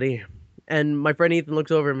fighting, buddy." And my friend Ethan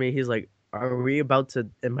looks over at me. He's like, "Are we about to?"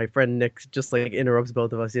 And my friend Nick just like interrupts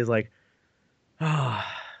both of us. He's like, "Ah,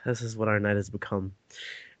 this is what our night has become."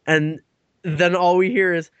 And then all we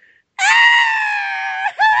hear is,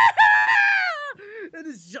 it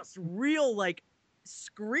is just real like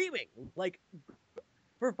screaming, like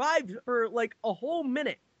for like a whole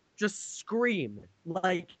minute, just scream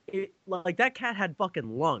like that cat had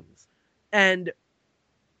fucking lungs, and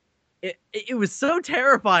it was so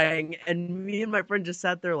terrifying. And me and my friend just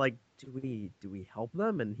sat there like, do we help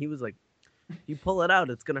them? And he was like, if you pull it out,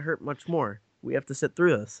 it's gonna hurt much more. We have to sit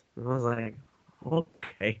through this. And I was like,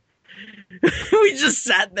 okay. We just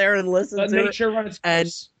sat there and listened to nature run its course.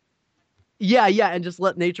 And and just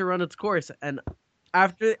let nature run its course. And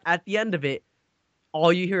at the end of it,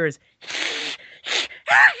 all you hear is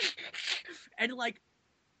and like,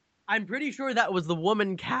 I'm pretty sure that was the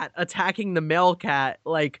woman cat attacking the male cat,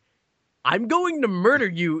 like I'm going to murder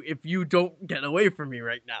you if you don't get away from me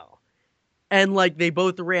right now. And like they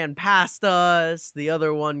both ran past us. The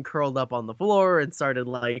other one curled up on the floor and started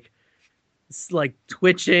like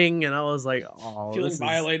twitching, and I was like, "Oh, Feeling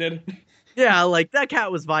violated." Yeah, like that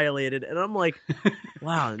cat was violated, and I'm like,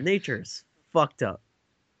 "Wow, nature's fucked up.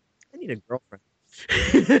 I need a girlfriend."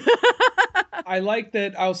 I like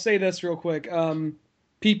that. I'll say this real quick.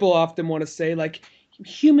 People often want to say like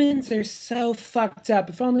humans are so fucked up.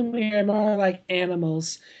 If only we were more like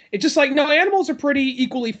animals. It's just like no, animals are pretty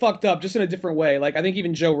equally fucked up, just in a different way. Like I think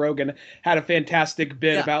even Joe Rogan had a fantastic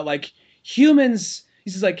bit about like humans. He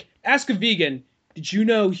says like, ask a vegan. Did you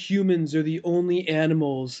know humans are the only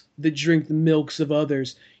animals that drink the milks of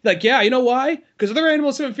others? Like, yeah, you know why? Because other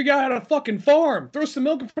animals haven't figured out how to fucking farm. Throw some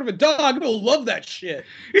milk in front of a dog, it'll love that shit.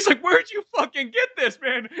 He's like, where'd you fucking get this,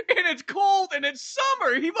 man? And it's cold and it's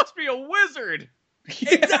summer. He must be a wizard.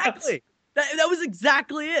 Yeah. Exactly. That was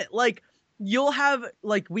exactly it. Like, you'll have,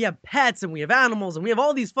 like, we have pets and we have animals and we have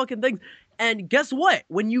all these fucking things. And guess what?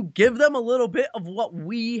 When you give them a little bit of what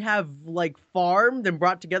we have, like, farmed and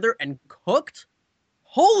brought together and cooked,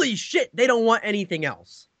 holy shit, they don't want anything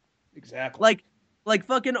else. Exactly. Like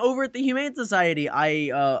fucking over at the Humane Society,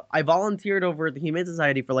 I volunteered over at the Humane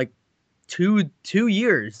Society for like two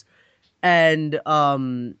years, and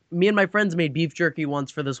me and my friends made beef jerky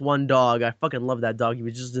once for this one dog. I fucking love that dog. He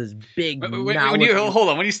was just this big. Hold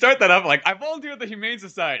on, when you start that up, like I volunteered at the Humane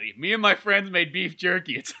Society. Me and my friends made beef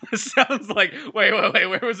jerky. It sounds like wait,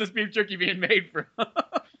 where was this beef jerky being made from?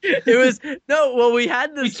 It was we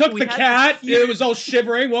had this. We took the cat. It was all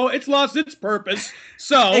shivering. Well, it's lost its purpose.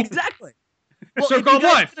 So exactly. Well, if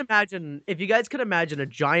you guys could imagine a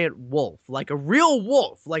giant wolf, like a real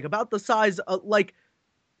wolf, like about the size of, like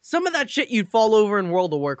some of that shit you'd fall over in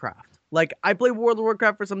World of Warcraft. Like I played World of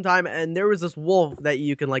Warcraft for some time, and there was this wolf that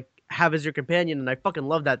you can like have as your companion, and I fucking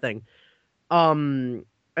love that thing. And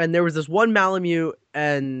there was this one Malamute,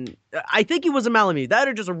 and I think he was a Malamute, that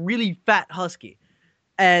or just a really fat husky.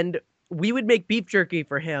 And we would make beef jerky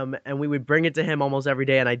for him, and we would bring it to him almost every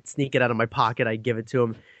day, and I'd sneak it out of my pocket, I'd give it to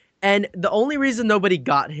him. And the only reason nobody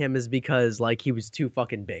got him is because, like, he was too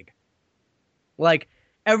fucking big. Like,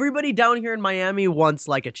 everybody down here in Miami wants,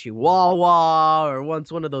 like, a Chihuahua or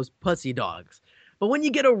wants one of those pussy dogs. But when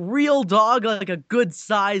you get a real dog, like a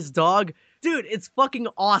good-sized dog, dude, it's fucking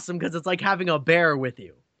awesome because it's like having a bear with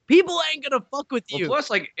you. People ain't gonna fuck with you. Plus,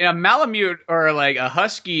 like, a Malamute or, like, a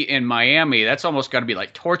Husky in Miami, that's almost got to be,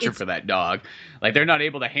 like, torture for that dog. Like, they're not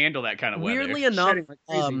able to handle that kind of weather. Weirdly enough,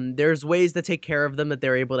 there's ways to take care of them that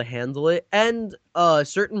they're able to handle it. And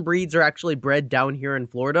certain breeds are actually bred down here in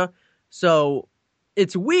Florida. So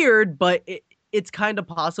it's weird, but it's kind of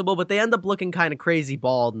possible. But they end up looking kind of crazy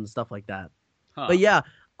bald and stuff like that. Huh. But yeah,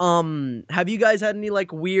 have you guys had any,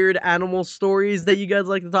 like, weird animal stories that you guys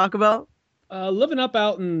like to talk about? Living up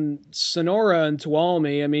out in Sonora and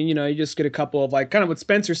Tuolumne, I mean, you know, you just get a couple of, like, kind of what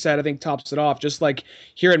Spencer said, I think tops it off. Just like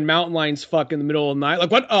hearing mountain lions fuck in the middle of the night.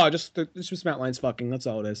 Like, what? Oh, it's just mountain lions fucking. That's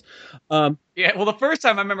all it is. Yeah, well, the first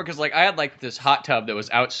time I remember, because, like, I had, like, this hot tub that was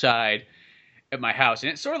outside at my house,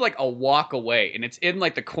 and it's sort of like a walk away, and it's in,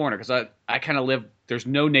 like, the corner, because I kind of live, there's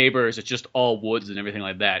no neighbors, it's just all woods and everything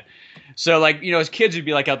like that. So, like, you know, as kids, you'd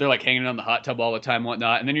be, like, out there, like, hanging on the hot tub all the time and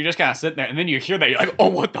whatnot, and then you're just kind of sitting there, and then you hear that, you're like, oh,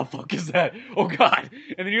 what the fuck is that? Oh, God.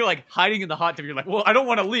 And then you're, like, hiding in the hot tub, you're like, well, I don't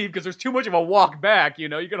want to leave, because there's too much of a walk back, you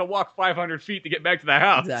know? You gotta walk 500 feet to get back to the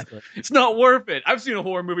house. Exactly. It's not worth it. I've seen a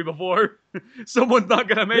horror movie before. Someone's not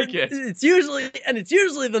gonna make it. It's usually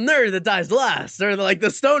the nerd that dies last, or, like,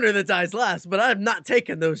 the stoner that dies last, but I'm not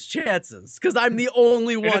taking those chances, because I'm the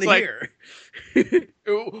only one here.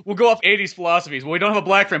 We'll go off 80s philosophies. Well, we don't have a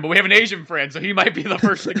black friend, but we have an Asian friend, so he might be the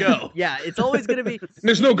first to go. Yeah, it's always going to be...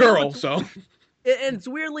 There's no girl, so... And it's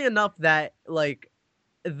weirdly enough that, like,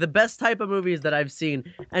 the best type of movies that I've seen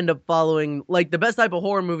end up following... Like, the best type of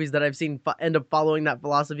horror movies that I've seen end up following that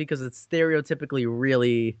philosophy because it's stereotypically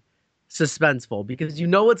really suspenseful. Because you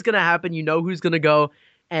know what's going to happen, you know who's going to go,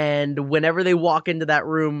 and whenever they walk into that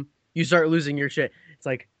room, you start losing your shit. It's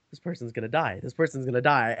like, this person's going to die. This person's going to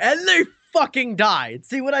die. And they fucking died.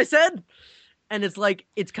 See what I said? And it's like,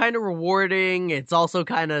 it's kind of rewarding. It's also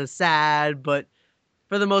kind of sad, but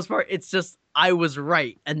for the most part, it's just, I was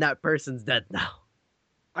right, and that person's dead now.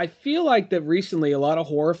 I feel like that recently a lot of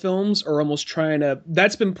horror films are almost trying to,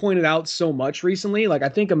 that's been pointed out so much recently. Like, I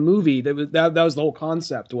think a movie that was the whole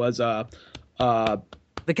concept was The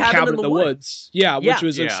Cabin in the Woods. Yeah, which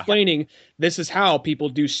was explaining this is how people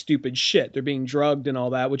do stupid shit. They're being drugged and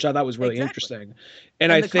all that, which I thought was really interesting.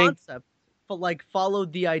 And I think concept, like,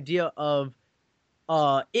 followed the idea of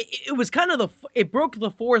it was kind of it broke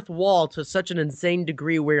the fourth wall to such an insane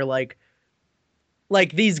degree where, like,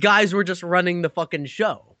 like these guys were just running the fucking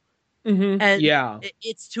show. Mm-hmm. And yeah,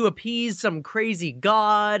 it's to appease some crazy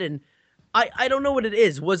god, and I don't know what it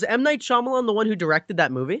is. Was M. Night Shyamalan the one who directed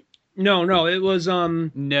that movie? no, it was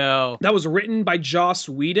No. that was written by Joss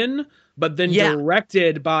Whedon, but then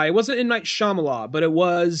directed by, it wasn't M. Night Shyamalan, but it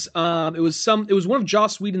was one of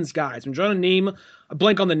Joss Whedon's guys. I'm trying to name a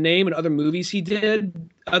blank on the name and other movies he did,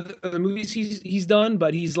 other movies he's done,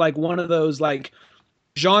 but he's like one of those like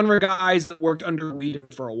genre guys that worked under Whedon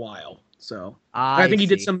for a while. So I think he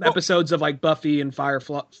did some episodes of like Buffy and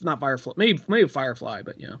Firefly, not Firefly, maybe Firefly,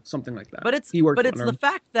 but something like that. But it's the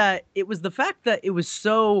fact that it was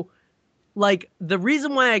so, like, the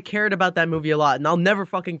reason why I cared about that movie a lot, and I'll never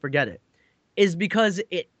fucking forget it, is because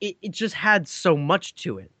it just had so much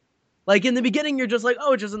to it. Like, in the beginning, you're just like,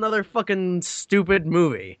 oh, it's just another fucking stupid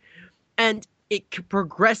movie. And it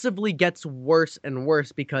progressively gets worse and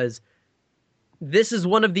worse, because this is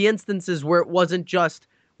one of the instances where it wasn't just,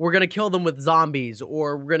 we're going to kill them with zombies,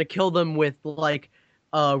 or we're going to kill them with, like,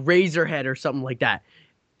 Razorhead or something like that.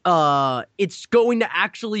 It's going to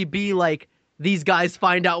actually be, like, these guys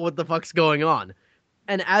find out what the fuck's going on.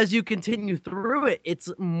 And as you continue through it,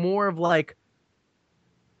 it's more of like,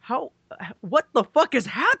 what the fuck is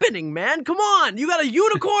happening, man? Come on, you got a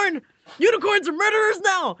unicorn? Unicorns are murderers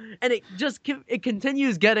now! And it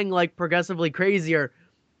continues getting, like, progressively crazier.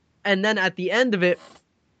 And then at the end of it,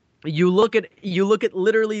 you look at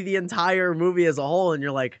literally the entire movie as a whole, and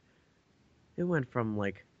you're like, it went from,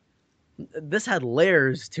 like, this had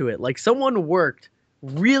layers to it. Like, someone worked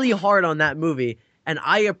really hard on that movie, and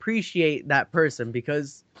I appreciate that person,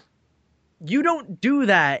 because you don't do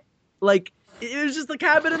that. Like, it was just a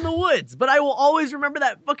cabin in the woods, but I will always remember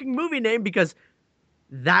that fucking movie name, because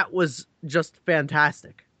that was just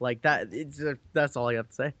fantastic. Like, that's all I have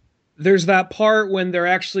to say. There's that part when they're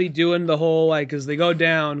actually doing the whole, like, as they go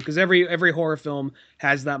down, because every horror film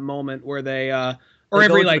has that moment where they or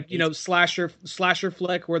every, like, slasher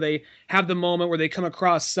flick where they have the moment where they come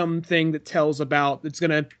across something that tells about, it's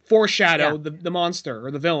going to foreshadow the monster or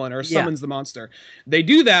the villain, or summons the monster. They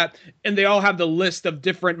do that, and they all have the list of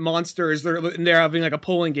different monsters. They're having like a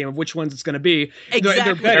polling game of which ones it's going to be.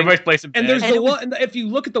 Exactly. Everybody's placing and there's and if you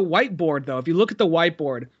look at the whiteboard, though,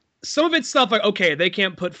 some of it's stuff like, okay, they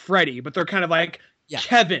can't put Freddy, but they're kind of like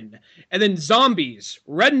Kevin, and then zombies,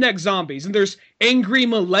 redneck zombies, and there's angry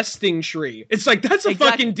molesting tree. It's like, that's a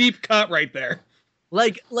fucking deep cut right there.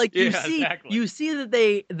 Like you see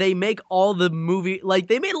that they make all the movie, like,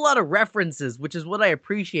 they made a lot of references, which is what I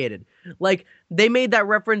appreciated. Like, they made that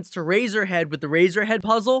reference to Razorhead with the Razorhead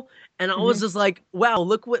puzzle, and I was just like, wow,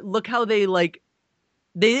 look how they, like,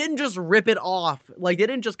 they didn't just rip it off, like, they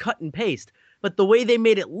didn't just cut and paste, but the way they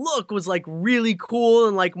made it look was, like, really cool,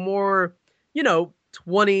 and, like, more,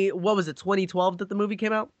 2012 that the movie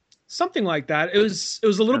came out? Something like that. It was a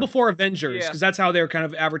little before Avengers, because that's how they were kind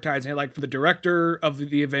of advertising it, like, for the director of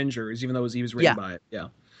the Avengers, even though he was written by it.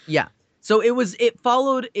 Yeah. So it was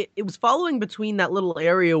following between that little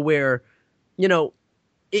area where,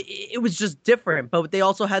 it was just different, but they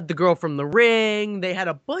also had the girl from The Ring. They had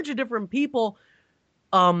a bunch of different people,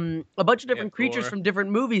 a bunch of different creatures from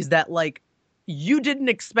different movies that, like, you didn't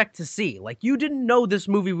expect to see. Like, you didn't know this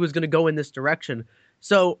movie was going to go in this direction.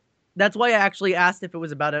 So that's why I actually asked if it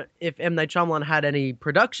was if M. Night Shyamalan had any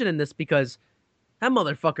production in this, because that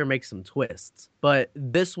motherfucker makes some twists. But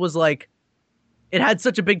this was, like, it had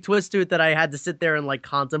such a big twist to it that I had to sit there and, like,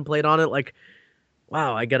 contemplate on it. Like,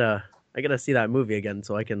 wow, I gotta see that movie again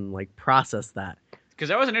so I can, like, process that. Because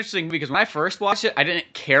that was an interesting movie, because when I first watched it, I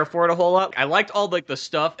didn't care for it a whole lot. I liked all, like, the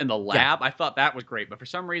stuff in the lab. I thought that was great. But for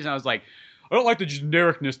some reason, I was like, I don't like the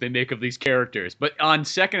genericness they make of these characters. But on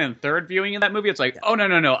second and third viewing of that movie, it's like, oh,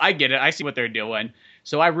 no, I get it. I see what they're doing.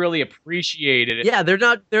 So I really appreciated it. Yeah, they're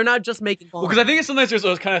not just making fun. Well, because I think sometimes there's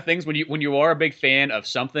those kind of things when you are a big fan of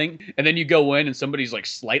something, and then you go in and somebody's, like,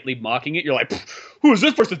 slightly mocking it. You're like, who does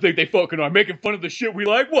this person think they fucking are? Making fun of the shit we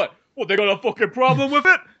like? What? Well, they got a fucking problem with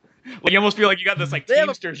it? Like, you almost feel like you got this, like,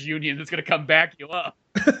 Teamsters union that's going to come back you up.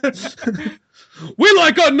 We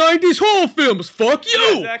like our 90s horror films. Fuck you!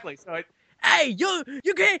 Yeah, exactly. So hey, you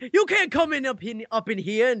can't come in up in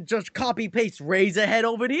here and just copy paste Razorhead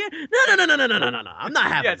over here. No. I'm not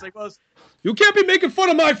having. Yeah, it's like, well, you can't be making fun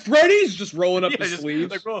of my Freddy's. Just rolling up his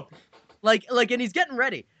sleeves. Like, and he's getting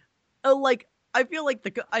ready. I feel like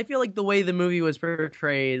the way the movie was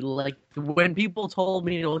portrayed, like, when people told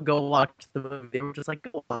me to go watch the movie, they were just like,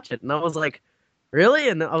 go watch it, and I was like, really?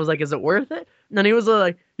 And I was like, is it worth it? And then he was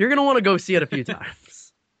like, you're gonna want to go see it a few times.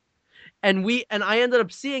 And I ended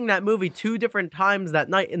up seeing that movie 2 different times that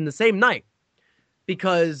night, in the same night,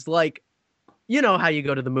 because, like, you know how you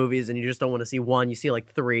go to the movies and you just don't want to see one, you see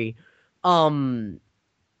like 3.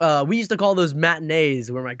 we used to call those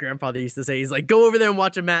matinees, where my grandfather used to say, he's like, go over there and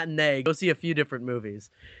watch a matinee, go see a few different movies.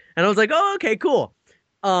 And I was like, oh, okay, cool.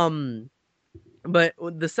 But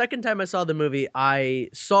the second time I saw the movie, I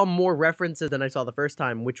saw more references than I saw the first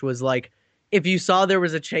time, which was like, if you saw there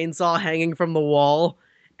was a chainsaw hanging from the wall,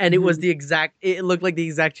 and it was it looked like the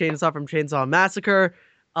exact chainsaw from Chainsaw Massacre.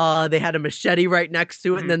 They had a machete right next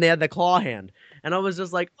to it, and then they had the claw hand. And I was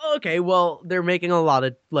just like, oh, okay, well, they're making a lot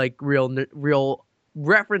of like real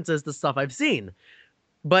references to stuff I've seen.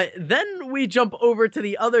 But then we jump over to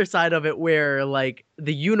the other side of it where like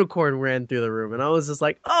the unicorn ran through the room, and I was just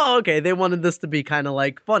like, oh, okay, they wanted this to be kind of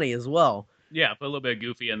like funny as well. Yeah, put a little bit of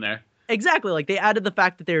goofy in there. Exactly, like they added the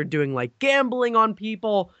fact that they were doing like gambling on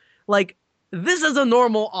people. Like, this is a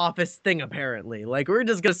normal office thing apparently. Like, we're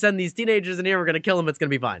just gonna send these teenagers in here, we're gonna kill them, it's gonna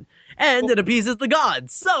be fine. And it appeases the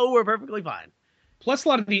gods, so we're perfectly fine. Plus a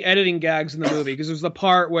lot of the editing gags in the movie, because there's the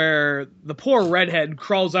part where the poor redhead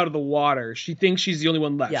crawls out of the water. She thinks she's the only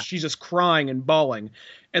one left. Yeah. She's just crying and bawling.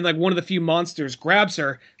 And like one of the few monsters grabs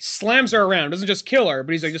her, slams her around. Doesn't just kill her,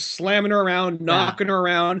 but he's like just slamming her around, knocking her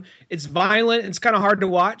around. It's violent. It's kind of hard to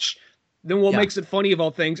watch. Then what makes it funny of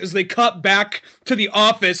all things is they cut back to the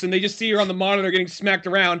office and they just see her on the monitor getting smacked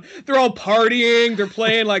around. They're all partying. They're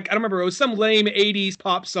playing like, I don't remember, it was some lame 80s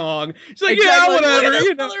pop song. She's like, yeah, whatever.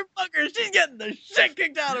 You know. Motherfucker, she's getting the shit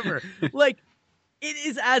kicked out of her. Like, it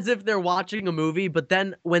is as if they're watching a movie, but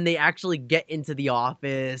then when they actually get into the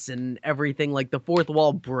office and everything, like the fourth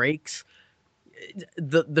wall breaks,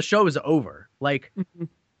 the show is over. Like,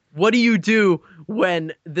 what do you do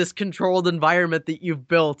when this controlled environment that you've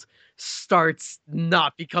built starts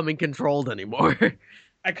not becoming controlled anymore?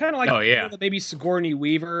 I kind of like maybe Sigourney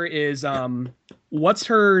Weaver is what's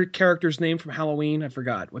her character's name from Halloween? I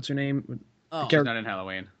forgot. What's her name? Oh, she's not in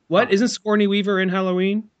Halloween. What? Oh. Isn't Sigourney Weaver in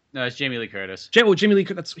Halloween? No, it's Jamie Lee Curtis. Jamie Lee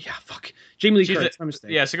Curtis. Jamie Lee Curtis. My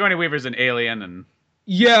mistake. Yeah, Sigourney Weaver's an Alien, and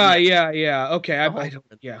yeah. Okay, I don't.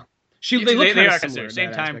 Yeah, they look they are considered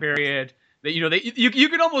same time period. You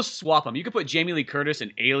could almost swap them. You could put Jamie Lee Curtis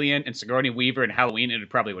in Alien and Sigourney Weaver in Halloween, and it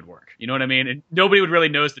probably would work. You know what I mean? And nobody would really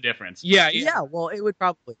notice the difference. Yeah. Well, it would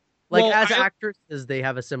probably. Actresses, they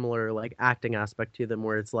have a similar like acting aspect to them,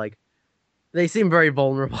 where it's like they seem very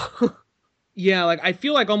vulnerable. Yeah, like I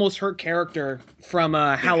feel like almost her character from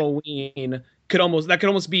Halloween could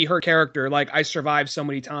almost be her character. Like, I survived so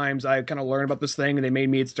many times. I kind of learned about this thing, and they made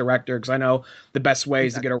me its director because I know the best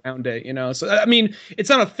ways to get around it. You know, so I mean, it's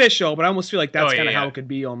not official, but I almost feel like that's kind of how it could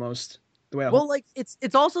be almost. The way like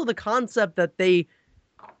it's also the concept that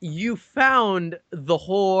you found the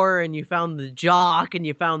whore and you found the jock and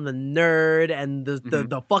you found the nerd and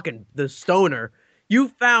the fucking the stoner. You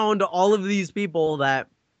found all of these people that,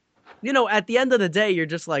 you know, at the end of the day, you're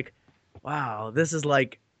just like, wow, this is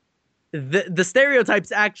like, the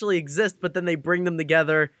stereotypes actually exist, but then they bring them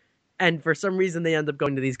together, and for some reason they end up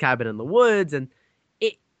going to these cabin in the woods, and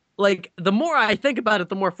it, like, the more I think about it,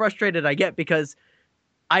 the more frustrated I get, because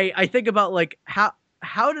I think about, like,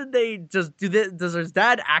 how did they just do this? Does his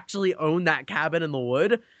dad actually own that cabin in the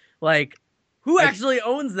wood? Like, who actually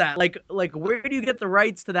owns that? Like, where do you get the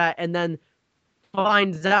rights to that? And then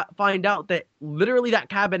find out that literally that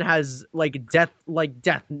cabin has death,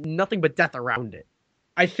 nothing but death around it.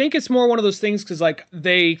 I think it's more one of those things because like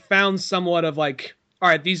they found somewhat of like, all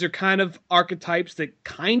right, these are kind of archetypes that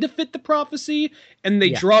kind of fit the prophecy, and they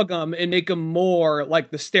drug them and make them more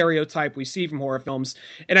like the stereotype we see from horror films.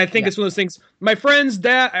 And I think it's one of those things. My friend's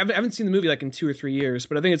dad, I haven't seen the movie like in 2 or 3 years,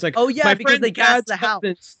 but I think it's like, because they got the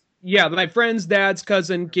house. Yeah, my friend's dad's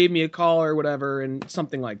cousin gave me a call or whatever, and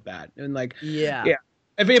something like that. And like, yeah.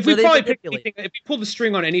 If we pull the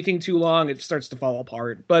string on anything too long, it starts to fall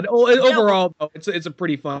apart. But overall, though, it's a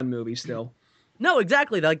pretty fun movie still. No,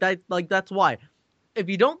 exactly. Like that's why. If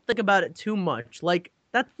you don't think about it too much, like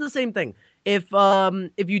that's the same thing. If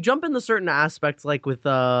you jump into certain aspects, like with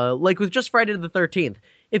just Friday the 13th,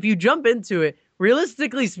 if you jump into it,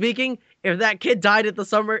 realistically speaking, if that kid died at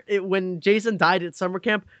when Jason died at summer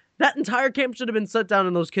camp, that entire camp should have been shut down,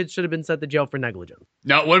 and those kids should have been sent to jail for negligence.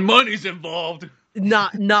 Not when money's involved.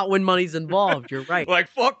 Not when money's involved. You're right. Like,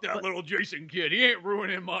 fuck that little Jason kid. He ain't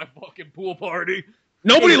ruining my fucking pool party.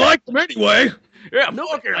 Nobody liked him anyway. Yeah,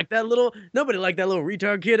 nobody liked that little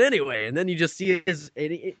retard kid anyway. And then you just see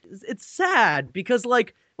it's sad because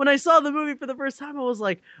like when I saw the movie for the first time, I was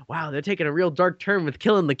like, wow, they're taking a real dark turn with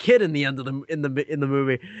killing the kid in the end of in the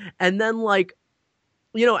movie. And then like,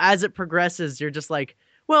 you know, as it progresses, you're just like,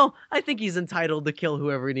 Well, I think he's entitled to kill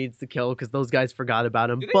whoever he needs to kill because those guys forgot about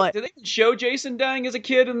him. But Did they show Jason dying as a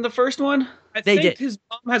kid in the first one? I They think did. his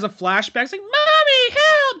mom has a flashback. It's like, "Mommy,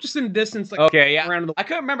 help!" Just in the distance, like Okay, yeah. around the. I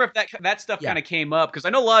couldn't remember if that stuff Yeah. kind of came up because I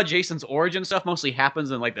know a lot of Jason's origin stuff mostly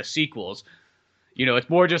happens in like the sequels. You know, it's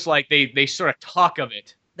more just like they sort of talk of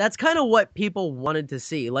it. that's kind of what people wanted to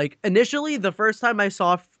see. Like initially, the first time I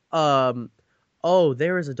saw, oh,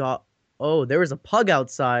 there was a dog. Oh, there was a pug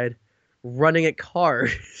outside running at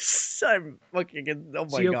cars. I'm fucking. Oh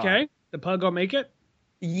Is my he god. okay? The pug will make it.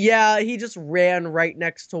 Yeah, he just ran right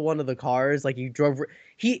next to one of the cars. Like he drove.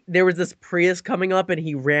 There was this Prius coming up, and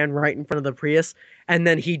he ran right in front of the Prius, and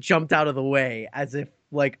then he jumped out of the way as if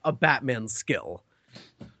like a Batman skill.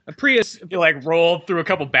 A Prius. He like rolled through a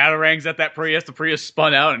couple batarangs at that Prius. The Prius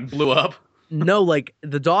spun out and blew up. No, like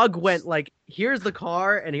the dog went like, here's the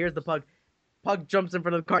car and here's the pug. Pug jumps in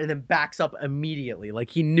front of the car and then backs up immediately.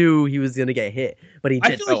 Like he knew he was gonna get hit, but he I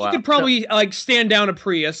didn't. feel like Oh, you wow. could probably like stand down a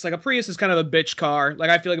Prius. Like a Prius is kind of a bitch car. Like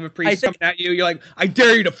I feel like if a Prius is think- coming at you, you're like, I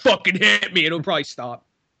dare you to fucking hit me. It'll probably stop.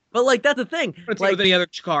 But like that's the thing. It's Like with any other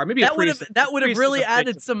car. Maybe that a would Prius. have Prius is really a bitch.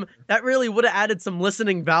 added some. That really would have added some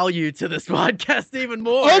listening value to this podcast even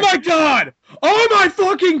more. Oh my god! Oh my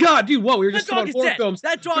fucking god, dude! Whoa, we were That just talking dog about is horror dead. films.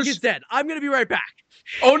 That dog There's- is dead. I'm gonna be right back.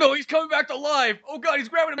 Oh no, he's coming back to life. Oh god, he's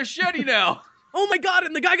grabbing a machete now. Oh my god!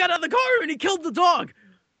 And the guy got out of the car and he killed the dog.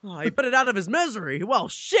 Oh, he put it out of his misery. Well,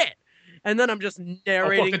 shit. And then I'm just Oh,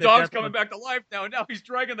 narrating. fuck, the dog's death coming of- back to life now, and now he's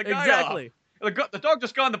dragging the guy Exactly. off. The dog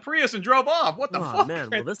just got in the Prius and drove off. What the Oh fuck? man,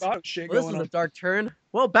 well this shit was going a on. dark turn.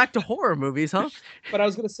 Well, back to horror movies, huh? But I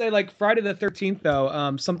was gonna say like Friday the 13th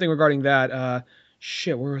though. Something regarding that.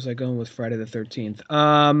 Shit, where was I going with Friday the 13th?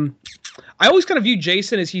 I always kind of view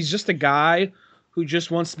Jason as he's just a guy who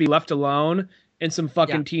just wants to be left alone, and some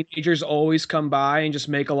fucking teenagers always come by and just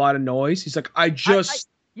make a lot of noise. He's like, I just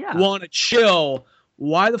Yeah. want to chill.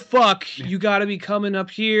 Why the fuck you gotta be coming up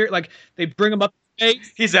here? Like they bring him up.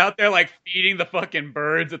 He's out there like feeding the fucking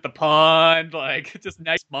birds at the pond, like just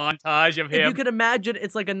nice montage of If you him. could imagine,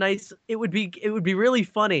 it's like a nice. It would be really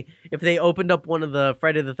funny if they opened up one of the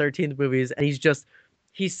Friday the 13th movies and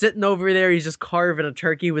he's sitting over there. He's just carving a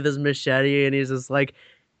turkey with his machete, and he's just like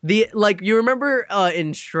you remember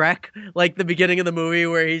in Shrek, like the beginning of the movie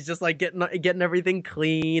where he's just like getting everything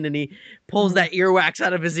clean, and he pulls that earwax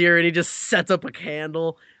out of his ear and he just sets up a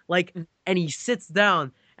candle, like, and he sits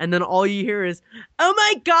down. And then all you hear is, "Oh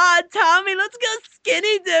my God, Tommy, let's go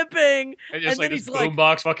skinny dipping." And just and like then this he's like,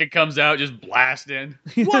 boombox fucking comes out, just blasting.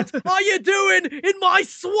 "What are you doing in my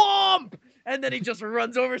swamp?" And then he just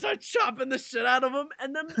runs over, starts chopping the shit out of him,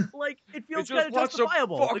 and then like it feels kind of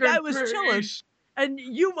justifiable. The guy was chilling, and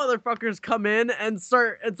you motherfuckers come in and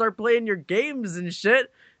start playing your games and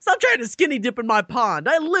shit. Stop trying to skinny dip in my pond.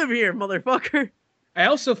 I live here, motherfucker. I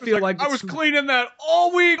also feel like I was cleaning that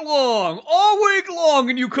all week long,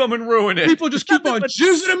 and you come and ruin it. people just keep on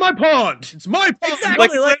jizzing in my pond. It's my pond. Exactly. like,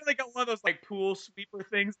 like- literally got one of those like pool sweeper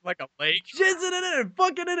things, like a lake. Jizzing in it and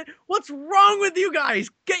fucking in it. What's wrong with you guys?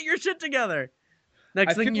 Get your shit together.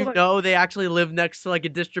 Next I thing feel you like- know, they actually live next to like a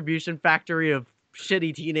distribution factory of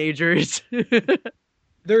shitty teenagers.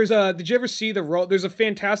 Did you ever see there's a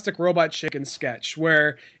fantastic Robot Chicken sketch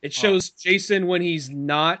where it shows Jason when it's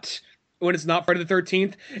not Friday the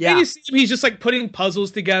 13th. Yeah. And you see him, he's just like putting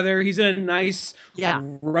puzzles together. He's in a nice Yeah.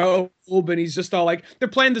 robe and he's just all like, they're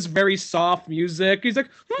playing this very soft music. He's like,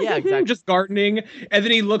 Yeah, exactly. just gardening. And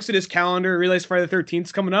then he looks at his calendar, realizes Friday the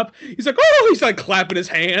 13th's coming up. He's like, oh, he's like clapping his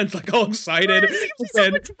hands, like all excited. so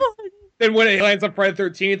And much fun. then when it lands on Friday the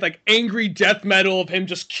 13th, like angry death metal of him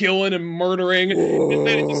just killing and murdering. And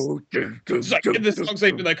then it's like this song's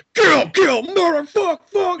like kill, murder,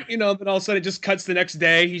 fuck, you know. Then all of a sudden it just cuts the next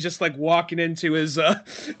day. He's just like walking into his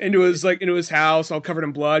house, all covered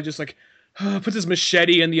in blood, just like puts his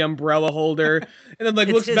machete in the umbrella holder, and then like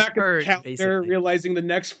It's looks his back at the purge, calendar, basically. realizing the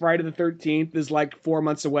next Friday the 13th is like 4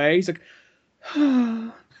 months away. He's like,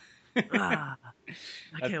 Ah,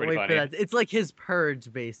 I can't pretty wait funny. for that. It's like his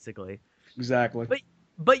purge, basically. exactly.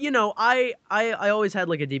 But you know, I always had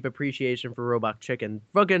like a deep appreciation for Robot Chicken.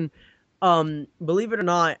 Fucking, believe it or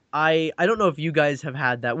not, I don't know if you guys have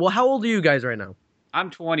had that. Well, how old are you guys right now? I'm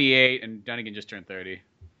 28, and Dunnigan just turned 30.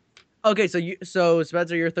 Okay, so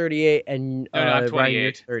Spencer, you're 38, and No, I'm Ryan,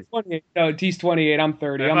 you're 28. 30. 28. No, he's 28. I'm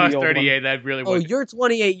 30. If I'm I was the old one. 38, that really Oh, would. you're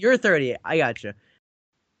 28, you're 38. I gotcha.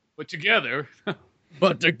 But together,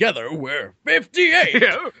 But together we're 58.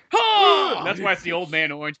 Ha! that's why it's the Old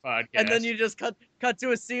Man Orange podcast. And then you just cut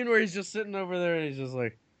to a scene where he's just sitting over there and he's just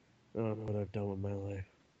like, I don't know what I've done with my life.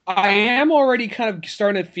 I am already kind of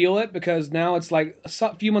starting to feel it because now it's like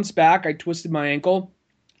a few months back I twisted my ankle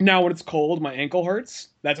Now, when it's cold, my ankle hurts.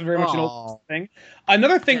 That's very much an old Oh, thing.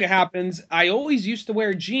 Another thing that happens, I always used to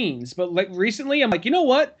wear jeans, but like recently, I'm like, you know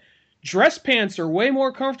what? Dress pants are way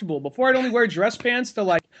more comfortable. Before, I'd only wear dress pants to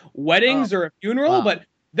like oh, weddings or a funeral, wow. but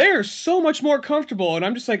they're so much more comfortable. And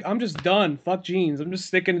I'm just like, I'm just done. Fuck jeans. I'm just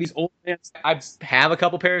sticking to these old pants. I have a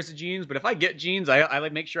couple pairs of jeans, but if I get jeans, I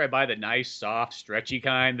like make sure I buy the nice, soft, stretchy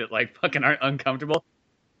kind that like fucking aren't uncomfortable.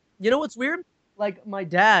 You know what's weird? Like my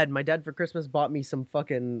dad for Christmas bought me some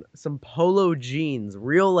polo jeans,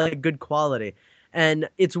 real like good quality. And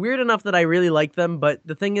it's weird enough that I really like them, but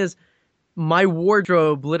the thing is my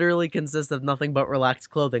wardrobe literally consists of nothing but relaxed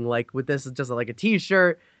clothing. Like with this, it's just like a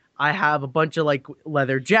t-shirt. I have a bunch of like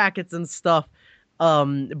leather jackets and stuff.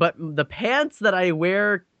 But the pants that I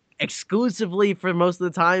wear exclusively for most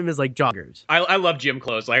of the time is like joggers. I love gym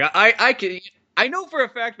clothes. Like I know for a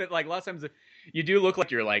fact that like a lot of times you do look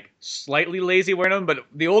like you're like slightly lazy wearing them, but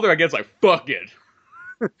the older I get, it's like fuck it.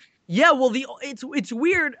 Yeah, well, it's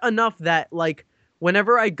weird enough that like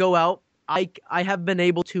whenever I go out, I have been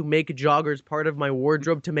able to make joggers part of my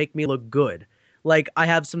wardrobe to make me look good. Like I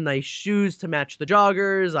have some nice shoes to match the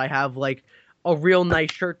joggers. I have like a real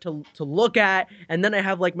nice shirt to look at, and then I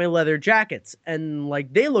have like my leather jackets, and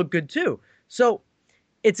like they look good too. So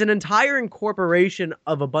it's an entire incorporation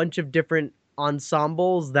of a bunch of different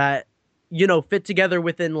ensembles that fit together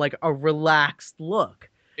within like a relaxed look.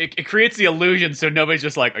 It creates the illusion so nobody's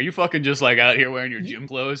just like, are you fucking just like out here wearing your gym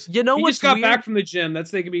clothes? You know He what's just got weird? back from the gym. That's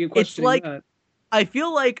they could be questioning like that. I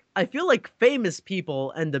feel like famous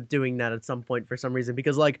people end up doing that at some point for some reason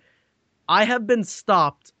because like I have been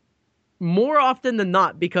stopped more often than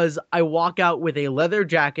not because I walk out with a leather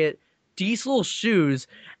jacket, diesel shoes,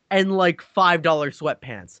 and like $5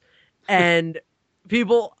 sweatpants. And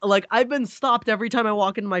people like I've been stopped every time I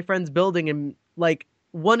walk into my friend's building and like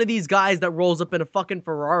one of these guys that rolls up in a fucking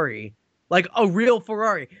Ferrari, like a real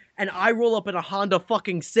Ferrari, and I roll up in a Honda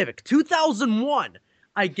fucking Civic, 2001.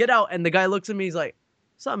 I get out and the guy looks at me, he's like,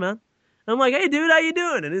 "What's up, man?" And I'm like, "Hey, dude, how you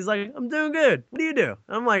doing?" And he's like, "I'm doing good. What do you do?"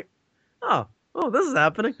 And I'm like, "Oh, this is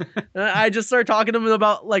happening." And I just start talking to him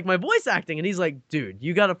about like my voice acting, and he's like, "Dude,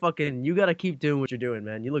 you gotta keep doing what you're doing,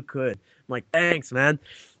 man. You look good." I'm like, "Thanks, man."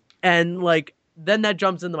 And like then that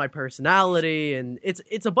jumps into my personality, and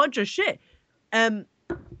it's a bunch of shit. And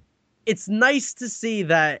it's nice to see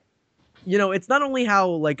that it's not only how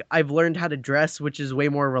like I've learned how to dress, which is way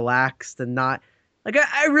more relaxed and not like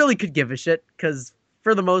I really could give a shit because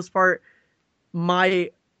for the most part, my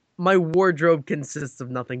wardrobe consists of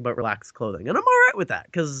nothing but relaxed clothing, and I'm all right with that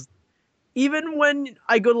because even when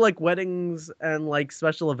I go to like weddings and like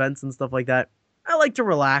special events and stuff like that, I like to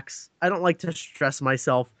relax. I don't like to stress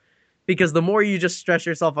myself because the more you just stress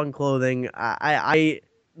yourself on clothing, I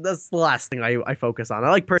that's the last thing I focus on. I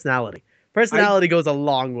like personality. Personality goes a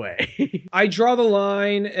long way. I draw the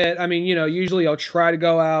line at, I mean, usually I'll try to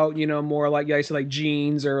go out, more like, yeah, I said like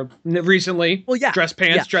jeans or recently, Well, yeah, dress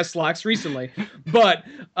pants, yeah. dress slacks recently. But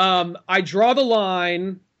I draw the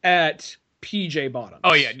line at PJ bottoms.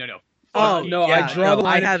 Oh yeah, no. Oh, no, yeah, I draw no, the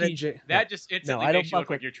line I at haven't. PJ. That just instantly I don't makes you look fuck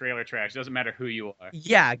like with- you're trailer trash. Doesn't matter who you are.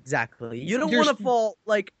 Yeah, exactly. You don't There's- want to fall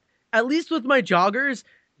like at least with my joggers,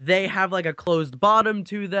 they have like a closed bottom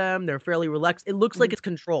to them. They're fairly relaxed. It looks like it's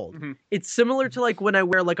controlled. Mhm. It's similar to like when I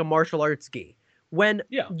wear like a martial arts gi. When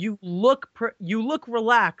Yeah. you look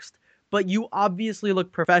relaxed, but you obviously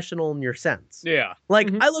look professional in your sense. Yeah, Like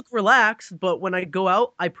Mhm. I look relaxed, but when I go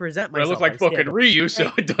out, I present but I myself. look like I stand fucking up. Ryu,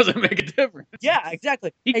 so it doesn't make a difference. Yeah,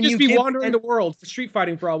 exactly. He could And just you be give- wandering and- the world, street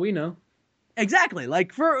fighting for all we know. Exactly.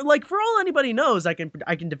 Like for all anybody knows, I can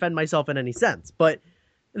defend myself in any sense. But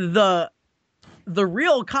the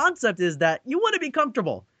real concept is that you want to be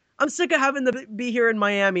comfortable. I'm sick of having to be here in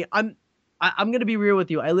Miami. I'm gonna be real with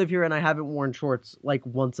you. I live here and I haven't worn shorts like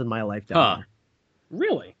once in my life down Huh. there.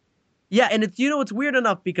 Really? Yeah, and it's weird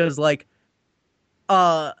enough because like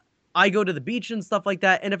I go to the beach and stuff like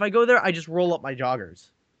that, and if I go there, I just roll up my joggers.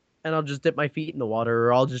 And I'll just dip my feet in the water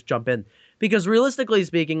or I'll just jump in. Because realistically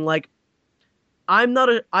speaking, like I'm not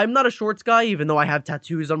a shorts guy, even though I have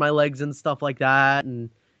tattoos on my legs and stuff like that, and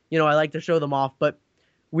I like to show them off. But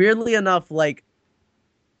weirdly enough, like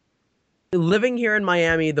living here in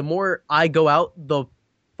Miami, the more I go out, the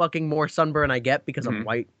fucking more sunburn I get because I'm Mhm.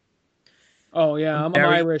 white. Oh yeah, I'm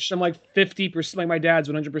Very- Irish. I'm like 50%. Like my dad's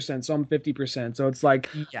 100%, so I'm 50%. So it's like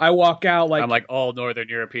Yeah. I walk out like I'm like all Northern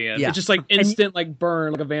European. Yeah. it's just like instant like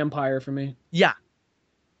burn, like a vampire for me. Yeah.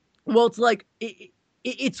 Well, it's like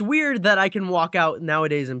it's weird that I can walk out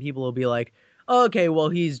nowadays and people will be like, oh, "Okay, well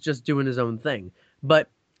he's just doing his own thing." But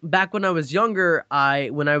back when I was younger,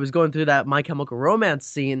 when I was going through that My Chemical Romance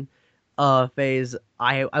scene, phase,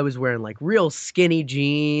 I was wearing like real skinny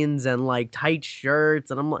jeans and like tight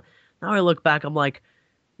shirts, and I'm like, now I look back, I'm like,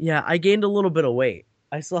 yeah, I gained a little bit of weight.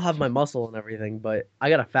 I still have my muscle and everything, but I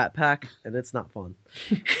got a fat pack, and it's not fun.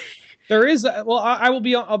 There is, well, I'll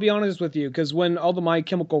be honest with you, because when all the My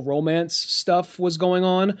Chemical Romance stuff was going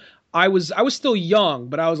on, I was still young,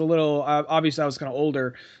 but I was a little, obviously I was kind of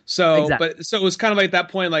older. So, Exactly. so it was kind of like at that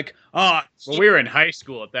point, like, well, we were in high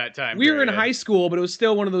school at that time. we were in high school, but it was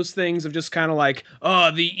still one of those things of just kind of like,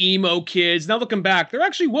 oh, the emo kids. Now looking back, there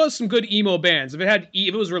actually was some good emo bands. If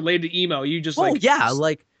it was related to emo, you just Oh like, yeah,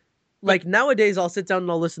 like nowadays I'll sit down and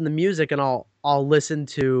I'll listen to music and I'll listen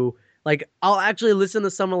to like I'll actually listen to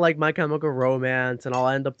some of like My Chemical Romance, and I'll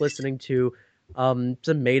end up listening to some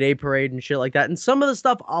Mayday Parade and shit like that. And some of the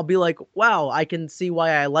stuff I'll be like, wow, I can see why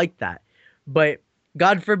I like that. But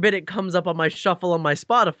God forbid it comes up on my shuffle on my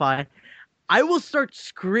Spotify, I will start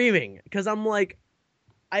screaming because I'm like,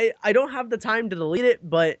 I don't have the time to delete it,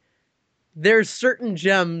 but there's certain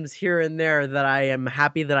gems here and there that I am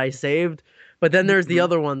happy that I saved. But then there's the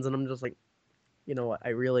other ones, and I'm just like, you know what? I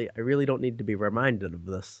really don't need to be reminded of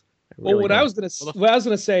this. well, what I was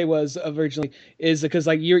gonna say was originally is because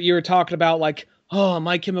like you were talking about like, oh,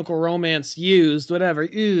 My Chemical Romance used whatever,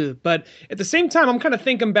 ew. But at the same time, I'm kind of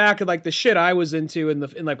thinking back at like the shit I was into in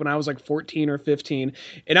like when I was like 14 or 15,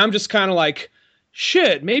 and I'm just kind of like,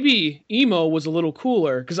 shit, maybe emo was a little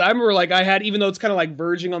cooler, because I remember like I had, even though it's kind of like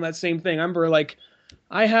verging on that same thing, I remember like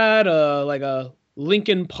I had a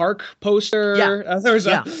Linkin Park poster. Yeah. There was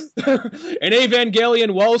an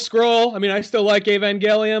Evangelion wall scroll. I mean, I still like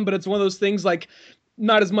Evangelion, but it's one of those things like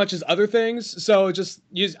not as much as other things. So I just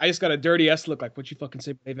got a dirty S look like, what you fucking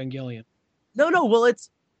say about Evangelion? No. Well,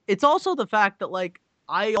 it's also the fact that like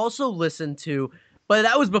I also listened to, but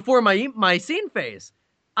that was before my scene phase.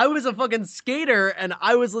 I was a fucking skater, and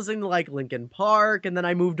I was listening to like Linkin Park, and then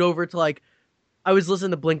I moved over to like I was listening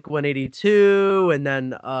to Blink 182, and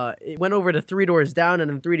then it went over to Three Doors Down and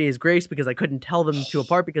then 3 Days Grace because I couldn't tell them two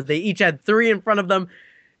apart because they each had three in front of them,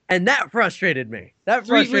 and that frustrated me. That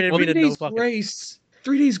frustrated me to no fucking. Grace,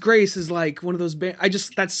 3 Days Grace is like one of those bands.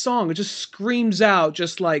 That song, it just screams out,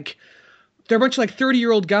 just like they're a bunch of like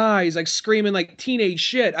 30-year-old guys like screaming like teenage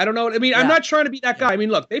shit. I don't know. I mean, I'm not trying to be that guy. I mean,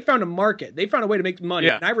 look, they found a market. They found a way to make money,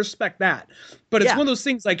 and I respect that. But it's one of those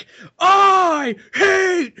things like, I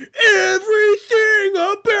hate everything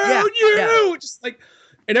about you. Yeah. Just like,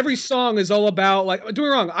 and every song is all about like, don't get me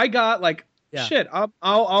wrong. I got like, shit.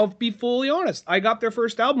 I'll be fully honest. I got their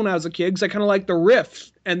first album when I was a kid because I kind of like the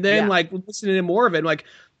riff, and then like listening to more of it, I'm like,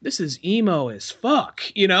 this is emo as fuck,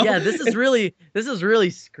 you know? Yeah, this is really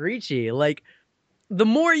screechy. Like the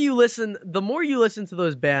more you listen to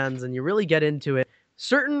those bands and you really get into it,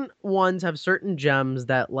 certain ones have certain gems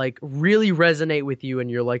that like really resonate with you and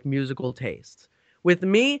your like musical tastes. With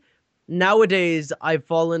me, nowadays I've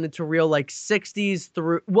fallen into real like 60s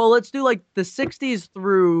through, well, let's do like the 60s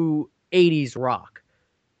through 80s rock.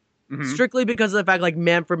 Mm-hmm. Strictly because of the fact like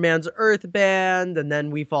Man for Man's Earth Band, and then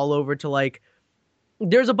we fall over to like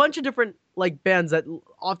there's a bunch of different like bands that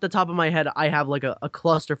off the top of my head I have like a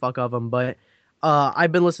clusterfuck of them, but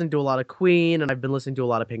I've been listening to a lot of Queen, and I've been listening to a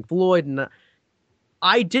lot of Pink Floyd, and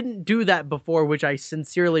I didn't do that before, which I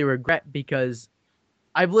sincerely regret because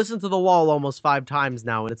I've listened to The Wall almost 5 times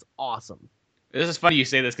now, and it's awesome. This is funny you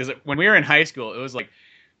say this because when we were in high school, it was like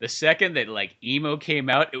the second that like emo came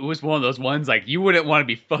out, it was one of those ones like you wouldn't want to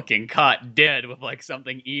be fucking caught dead with like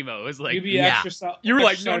something emo. It was like you were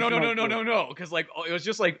like no, because like it was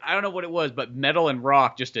just like I don't know what it was, but metal and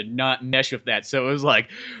rock just did not mesh with that. So it was like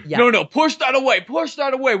no, push that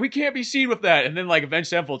away. We can't be seen with that. And then like Avenged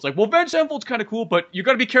Sevenfold, it's like, well, Avenged Sevenfold's kind of cool, but you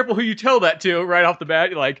got to be careful who you tell that to right off the bat.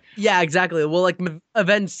 You're like, yeah, exactly. Well, like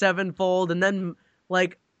Avenged Sevenfold, and then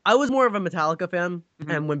like. I was more of a Metallica fan,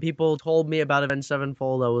 and when people told me about Avenged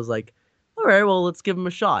Sevenfold, I was like, all right, well, let's give them a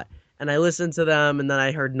shot. And I listened to them, and then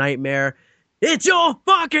I heard Nightmare. It's your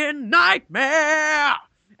fucking nightmare!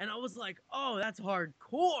 And I was like, oh, that's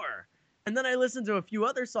hardcore. And then I listened to a few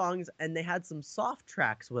other songs, and they had some soft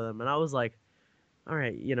tracks with them, and I was like, all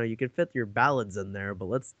right, you know, you could fit your ballads in there, but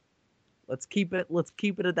let's keep it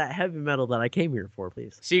at that heavy metal that I came here for,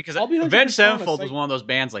 please. See, because Avenged Sevenfold was one of those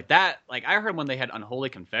bands like that. Like I heard when they had Unholy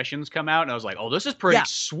Confessions come out, and I was like, "Oh, this is pretty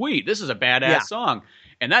sweet. This is a badass song."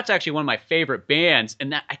 And that's actually one of my favorite bands.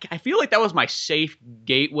 And that I feel like that was my safe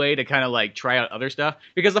gateway to kind of like try out other stuff.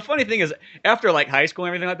 Because the funny thing is, after like high school and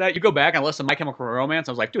everything like that, you go back and listen to My Chemical Romance.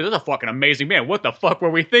 I was like, dude, this is a fucking amazing band. What the fuck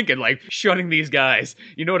were we thinking? Like shunning these guys.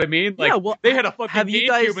 You know what I mean? Like they had a fucking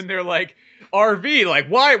GameCube and they're like RV. Like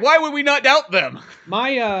why would we not doubt them?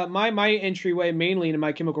 My entryway mainly into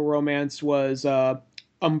My Chemical Romance was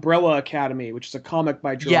Umbrella Academy, which is a comic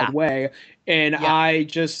by Gerard Yeah. Way, and Yeah. I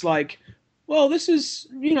just like, well, this is,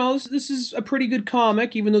 this is a pretty good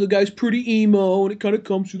comic, even though the guy's pretty emo and it kind of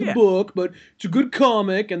comes through the Yeah. book, but it's a good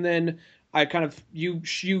comic. And then I kind of, you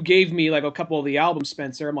gave me like a couple of the albums,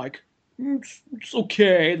 Spencer. I'm like, it's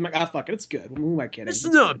okay. I'm like, fuck it, it's good. Who am I kidding? It's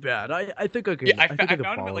not bad. I think I could. Yeah, I think I could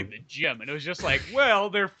found him follow at like the gym, and it was just like,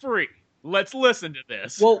 well, they're free. Let's listen to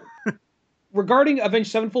this. Well, regarding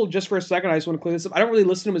Avenged Sevenfold, just for a second, I just want to clear this up. I don't really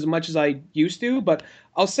listen to them as much as I used to, but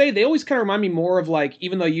I'll say they always kind of remind me more of like,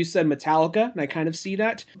 even though you said Metallica, and I kind of see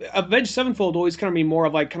that, Avenged Sevenfold always kind of me more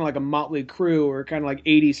of like kind of like a Motley Crue or kind of like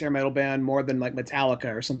 80s hair metal band more than like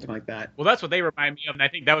Metallica or something like that. Well, that's what they remind me of, and I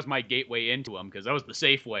think that was my gateway into them because that was the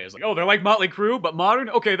safe way. I was like, oh, they're like Motley Crue, but modern.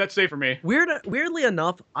 Okay, that's safe for me. Weirdly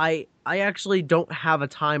enough, I actually don't have a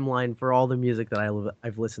timeline for all the music that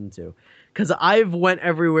I've listened to, because I've went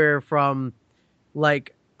everywhere from,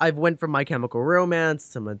 like, I've went from My Chemical Romance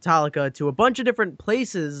to Metallica to a bunch of different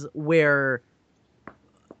places where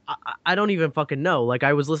I don't even fucking know. Like,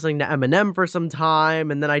 I was listening to Eminem for some time,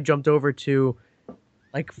 and then I jumped over to,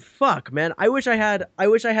 like, fuck, man. I wish I had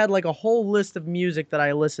like a whole list of music that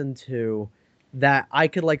I listened to that I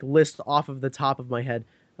could like list off of the top of my head.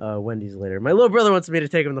 Wendy's later. My little brother wants me to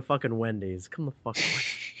take him to fucking Wendy's. Come the fuck on.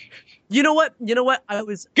 You know what?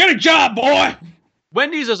 Get a job, boy!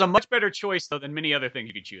 Wendy's is a much better choice though than many other things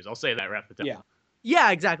you could choose. I'll say that right off the top. Yeah.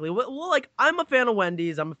 Yeah, exactly. Well, like, I'm a fan of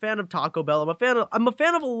Wendy's. I'm a fan of Taco Bell. I'm a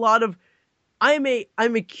fan of a lot of. I'm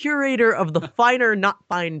a curator of the finer, not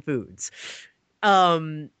fine foods,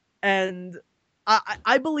 and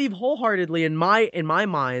I believe wholeheartedly in my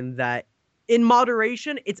mind that in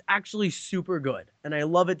moderation it's actually super good, and I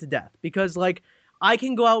love it to death because like I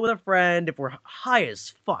can go out with a friend if we're high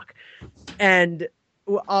as fuck, and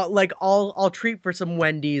like I'll treat for some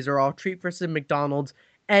Wendy's or I'll treat for some McDonald's,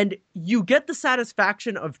 and you get the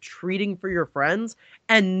satisfaction of treating for your friends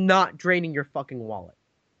and not draining your fucking wallet.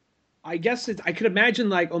 I guess I could imagine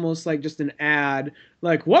like almost like just an ad,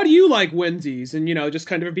 like, what do you like Wendy's? And, just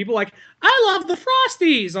kind of people like, I love the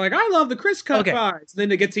Frosties. Like, I love the Crisp Cut fries. And then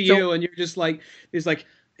they get to you and you're just like, it's like,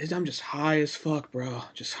 I'm just high as fuck, bro.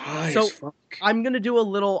 Just high as fuck. I'm going to do a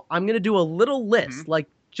little list, like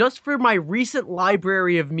just for my recent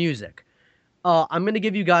library of music. I'm going to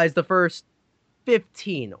give you guys the first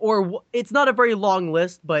 15, or it's not a very long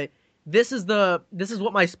list, but this is what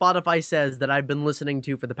my Spotify says that I've been listening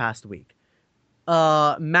to for the past week.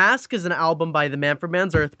 Mask is an album by the Manfred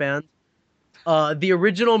Mann's Earth Band. The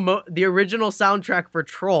original soundtrack for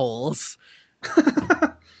Trolls.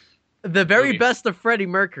 The very best of Freddie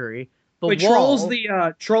Mercury. Wait, Wall,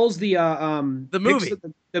 Trolls the movie.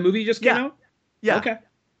 The movie just came out? Yeah. Okay.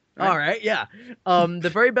 All right, yeah. The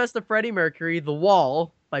very best of Freddie Mercury, The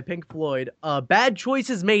Wall by Pink Floyd, Bad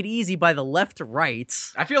Choices Made Easy by the Left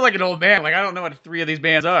Rights. I feel like an old man. Like I don't know what 3 of these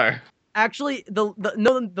bands are. Actually, the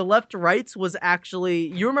Left Rights was actually,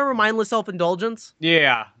 you remember Mindless Self-Indulgence?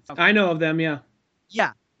 Yeah. I know of them, yeah.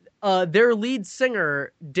 Yeah. Their lead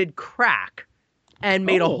singer did crack and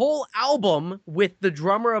made a whole album with the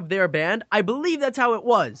drummer of their band. I believe that's how it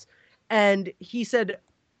was. And he said,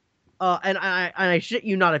 and I shit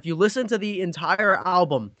you not, if you listen to the entire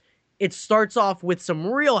album, it starts off with some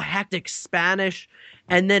real hectic Spanish,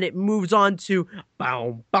 and then it moves on to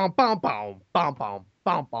boom, boom, boom, boom, boom, boom,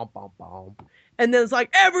 boom, boom, boom, boom. And then it's like,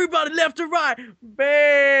 everybody left to right,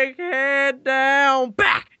 big head down,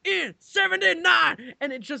 back in 79.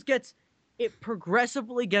 And it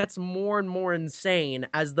progressively gets more and more insane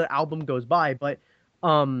as the album goes by. But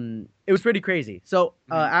it was pretty crazy. So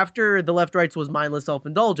after the Left Rights was Mindless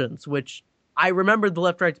Self-Indulgence, which I remembered the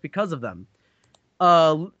Left Rights because of them.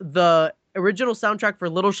 The original soundtrack for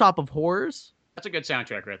Little Shop of Horrors. That's a good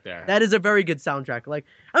soundtrack right there. That is a very good soundtrack. Like,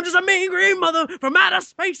 I'm just a mean green mother from outer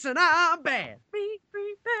space and I'm bad.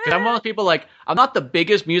 Because I'm one of those people, like, I'm not the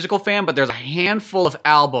biggest musical fan, but there's a handful of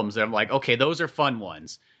albums that I'm like, okay, those are fun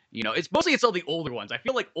ones. It's all the older ones. I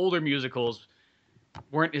feel like older musicals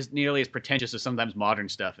weren't nearly as pretentious as sometimes modern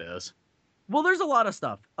stuff is. Well, there's a lot of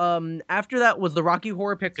stuff. After that was the Rocky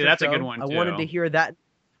Horror Picture Show. That's a good one, too. I wanted to hear that.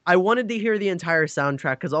 I wanted to hear the entire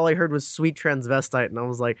soundtrack because all I heard was Sweet Transvestite, and I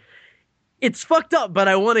was like, it's fucked up, but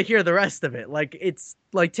I want to hear the rest of it. Like, it's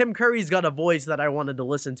like Tim Curry's got a voice that I wanted to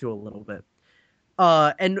listen to a little bit.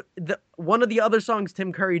 And one of the other songs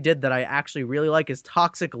Tim Curry did that I actually really like is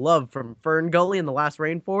Toxic Love from Fern Gully and the Last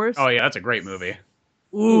Rainforest. Oh, yeah, that's a great movie.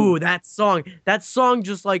 Ooh, that song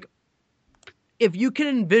just like, if you can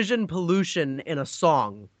envision pollution in a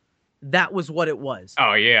song, that was what it was.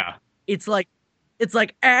 Oh, yeah. It's like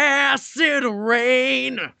acid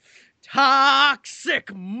rain,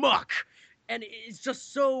 toxic muck. And it's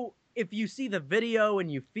just so, if you see the video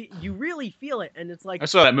and you really feel it, and it's like I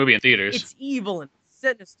saw that movie in theaters. it's evil and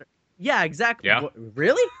sinister. Yeah, exactly. Yeah.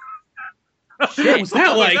 Really? Shit, What was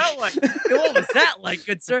that like? What was that like,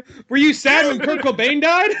 good sir? Were you sad when Kurt Cobain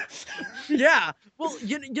died? Yeah. Well,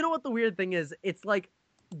 you know what the weird thing is? It's like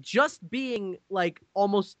just being like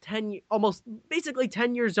almost basically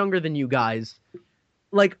 10 years younger than you guys.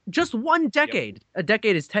 Like just one decade. Yep. A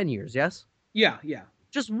decade is 10 years, yes? Yeah.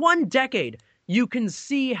 Just one decade. You can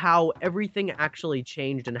see how everything actually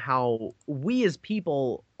changed and how we as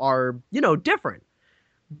people are, different.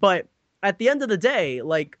 But at the end of the day,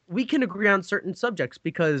 like, we can agree on certain subjects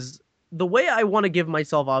because the way I want to give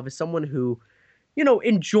myself off is someone who,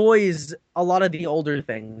 enjoys a lot of the older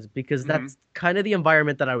things because that's kind of the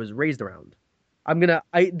environment that I was raised around.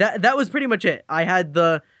 That was pretty much it. I had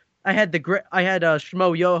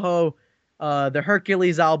Shmo Yoho, the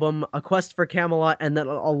Hercules album, A Quest for Camelot, and then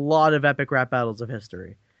a lot of epic rap battles of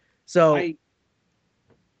history. So it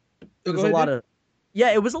was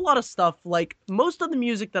it was a lot of stuff. Like, most of the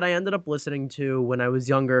music that I ended up listening to when I was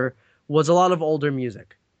younger was a lot of older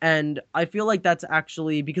music. And I feel like that's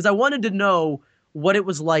actually because I wanted to know what it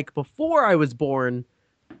was like before I was born.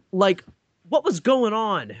 Like, what was going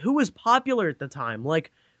on? Who was popular at the time?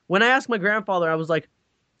 Like, when I asked my grandfather, I was like,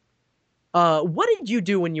 what did you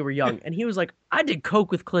do when you were young? And he was like, I did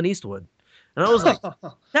coke with Clint Eastwood. And I was like,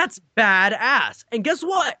 that's badass. And guess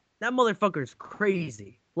what? That motherfucker's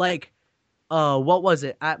crazy. Like, what was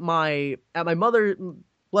it? At my mother,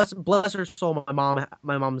 bless her soul,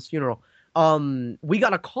 my mom's funeral. We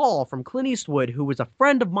got a call from Clint Eastwood, who was a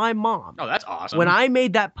friend of my mom. Oh, that's awesome. When I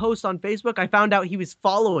made that post on Facebook, I found out he was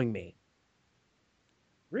following me.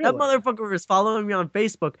 Really? That motherfucker was following me on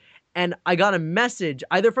Facebook, and I got a message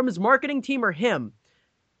either from his marketing team or him.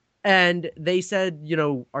 And they said,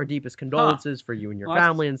 our deepest condolences for you and your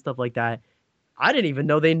family and stuff like that. I didn't even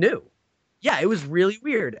know they knew. Yeah, it was really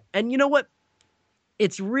weird. And you know what?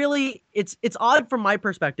 It's odd from my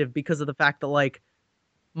perspective because of the fact that, like,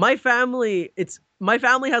 my family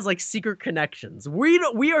has like secret connections.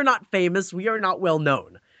 We are not famous. We are not well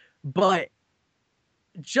known, but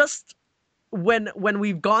just when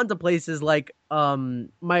we've gone to places like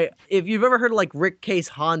if you've ever heard of like Rick Case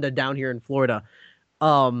Honda down here in Florida,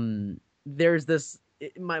 there's this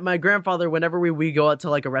my grandfather, whenever we go out to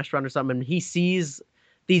like a restaurant or something, and he sees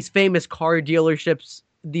these famous car dealerships,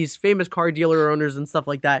 these famous car dealer owners and stuff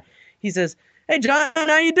like that, he says, "Hey, John,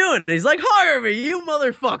 how you doing?" And he's like, "Harvey, you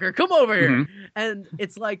motherfucker, come over here." And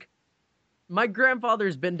it's like, my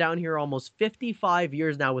grandfather's been down here almost 55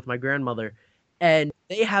 years now with my grandmother, and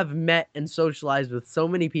they have met and socialized with so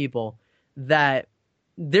many people that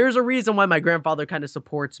there's a reason why my grandfather kind of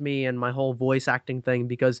supports me and my whole voice acting thing,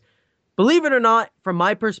 because believe it or not, from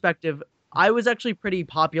my perspective, I was actually pretty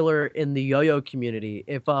popular in the yo-yo community.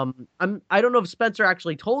 If I don't know if Spencer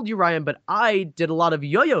actually told you, Ryan, but I did a lot of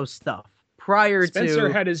yo-yo stuff prior to.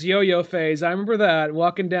 Spencer had his yo-yo phase. I remember that,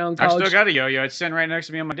 walking down college. I still got a yo-yo. It's sitting right next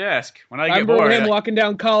to me on my desk. When I get remember bored, him walking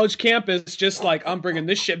down college campus, just like, I'm bringing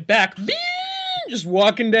this shit back. Just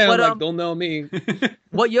walking down like they'll know me.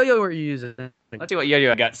 What yo-yo were you using? Let's see what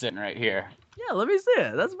yo-yo I got sitting right here. Yeah, let me see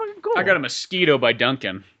it. That's fucking cool. I got a Mosquito by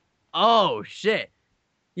Duncan. Oh shit.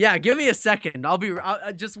 Yeah, give me a second. I'll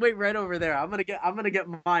just wait right over there. I'm gonna get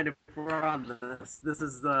mine if we're on this. This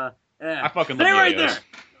is the. Yeah. I fucking love right yo-yos.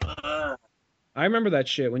 there. I remember that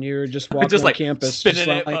shit when you were just walking just on like campus, spinning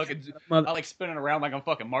just it, I like spinning around like I'm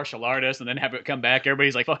fucking martial artist, and then have it come back.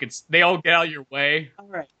 Everybody's like fucking. They all get out of your way. All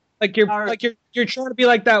right. Like you're trying to be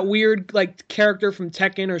like that weird like character from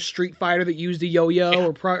Tekken or Street Fighter that used a yo-yo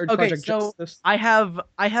or Project Justice. I have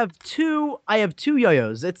two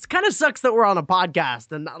yo-yos. It kind of sucks that we're on a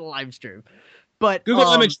podcast and not a live stream. But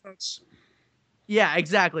Google image notes. Yeah,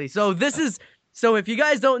 exactly. So if you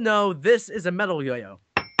guys don't know, this is a metal yo-yo.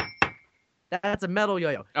 That's a metal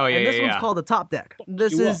yo-yo. Oh yeah, and this one's called a Top Deck.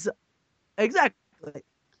 This is exactly.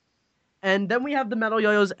 And then we have the metal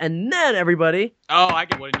yo-yos, and then everybody. Oh, I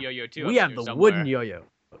get wooden yo-yo too. We have the wooden yo-yo,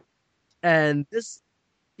 and this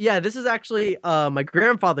is actually my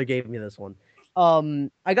grandfather gave me this one.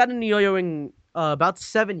 I got into yo-yoing about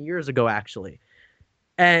 7 years ago, actually,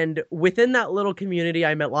 and within that little community,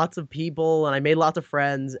 I met lots of people, and I made lots of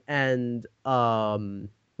friends, and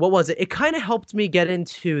what was it? It kind of helped me get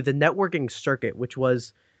into the networking circuit, which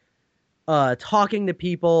was talking to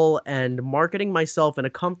people and marketing myself in a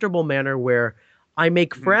comfortable manner where I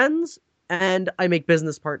make friends and I make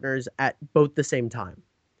business partners at both the same time.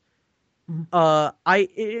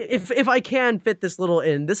 If I can fit this little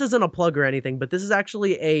in, this isn't a plug or anything, but this is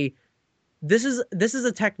actually this is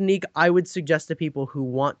a technique I would suggest to people who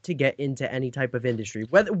want to get into any type of industry,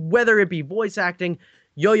 whether it be voice acting,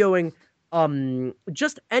 yo-yoing,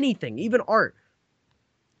 just anything, even art.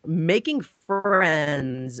 Making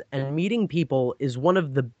friends and meeting people is one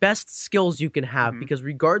of the best skills you can have, because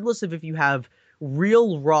regardless of if you have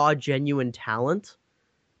real, raw, genuine talent,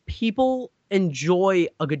 people enjoy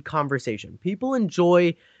a good conversation. People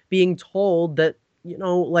enjoy being told that,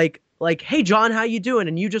 like, hey, John, how you doing?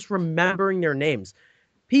 And you just remembering their names.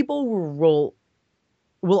 People will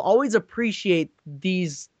always appreciate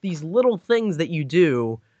these little things that you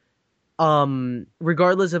do,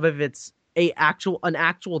 regardless of if it's an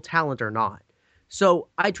actual talent or not. So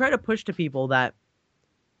I try to push to people that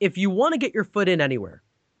if you want to get your foot in anywhere,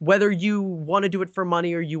 whether you want to do it for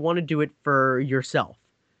money or you want to do it for yourself,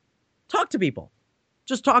 talk to people.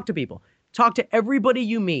 Just talk to people. Talk to everybody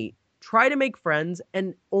you meet. Try to make friends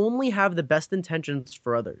and only have the best intentions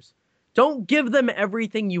for others. Don't give them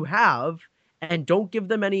everything you have, and don't give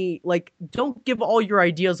them don't give all your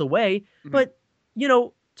ideas away, but,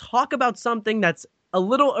 talk about something that's a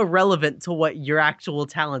little irrelevant to what your actual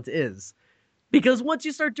talent is. Because once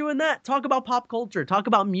you start doing that, talk about pop culture, talk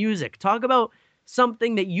about music, talk about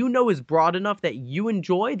something that is broad enough that you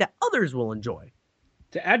enjoy, that others will enjoy.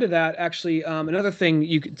 To add to that, actually, another thing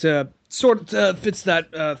fits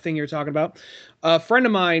that thing you're talking about. A friend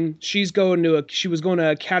of mine, she was going to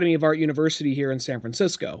Academy of Art University here in San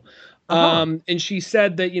Francisco. And she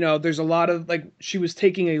said that, there's a lot of, she was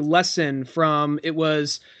taking a lesson from,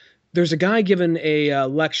 there's a guy giving a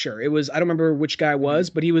lecture. I don't remember which guy it was,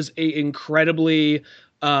 but he was incredibly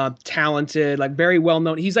talented, very well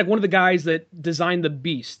known. He's one of the guys that designed the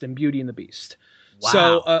Beast and Beauty and the Beast. Wow.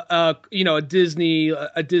 So, a Disney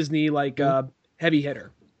heavy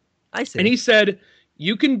hitter. I see. And he said,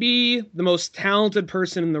 you can be the most talented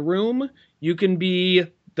person in the room. You can be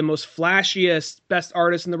the most flashiest, best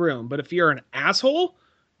artist in the room. But if you're an asshole,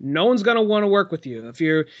 no one's gonna want to work with you.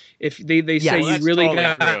 If they say you really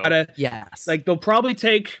gotta, yes, they'll probably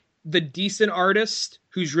take the decent artist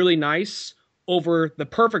who's really nice over the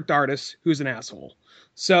perfect artist who's an asshole.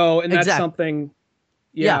 So, and that's something,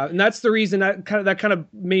 and that's the reason that kind of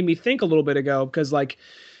made me think a little bit ago, because what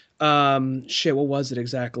was it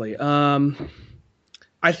exactly?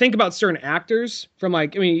 I think about certain actors from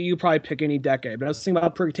you probably pick any decade, but I was thinking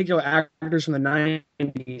about particular actors from the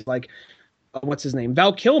 90s, what's his name?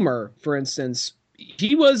 Val Kilmer, for instance.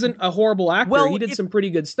 He wasn't a horrible actor. Well, he did some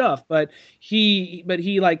pretty good stuff, but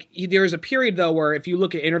there was a period though where if you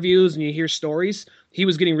look at interviews and you hear stories, he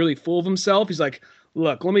was getting really full of himself. He's like,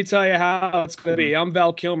 look, let me tell you how it's going to be. I'm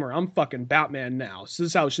Val Kilmer. I'm fucking Batman now. So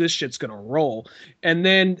this is how this shit's going to roll. And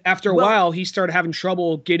then after a while, he started having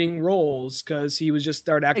trouble getting roles because he was just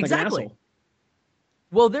started acting like an asshole.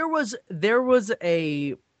 Well, there was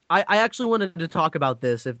I actually wanted to talk about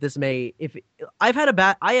this. I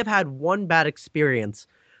have had one bad experience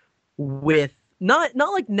with not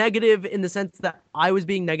like negative in the sense that I was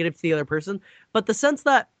being negative to the other person, but the sense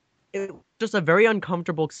that it was just a very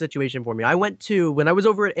uncomfortable situation for me. When I was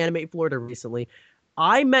over at Animate Florida recently,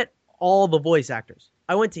 I met all the voice actors.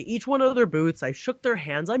 I went to each one of their booths. I shook their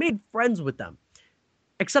hands. I made friends with them,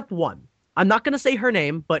 except one. I'm not going to say her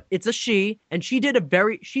name, but it's a she, and she did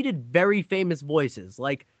very famous voices,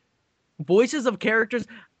 like voices of characters.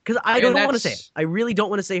 Because I don't want to say it. I really don't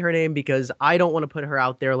want to say her name because I don't want to put her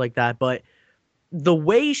out there like that. But the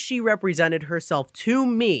way she represented herself to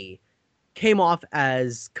me came off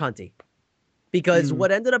as cunty, because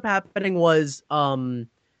what ended up happening was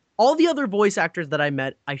all the other voice actors that I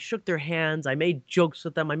met, I shook their hands, I made jokes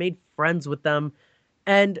with them, I made friends with them,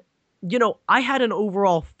 and I had an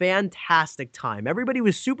overall fantastic time. Everybody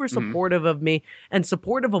was super supportive of me and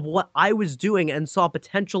supportive of what I was doing and saw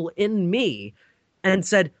potential in me and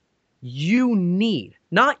said, you need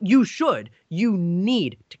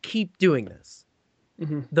to keep doing this.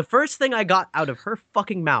 The first thing I got out of her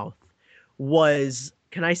fucking mouth was,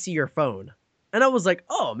 can I see your phone? And I was like,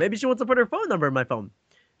 oh, maybe she wants to put her phone number in my phone.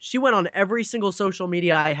 She went on every single social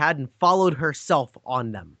media I had and followed herself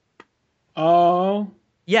on them. Oh.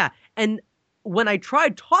 Yeah. And when I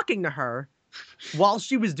tried talking to her while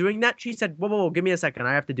she was doing that, she said, whoa, give me a second.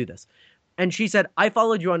 I have to do this. And she said, I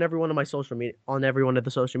followed you on every one of my social media, on every one of the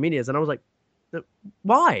social medias. And I was like,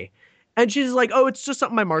 why? And she's like, oh, it's just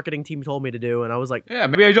something my marketing team told me to do. And I was like, yeah,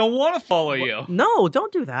 maybe I don't want to follow you. No,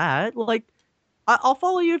 don't do that. Like, I'll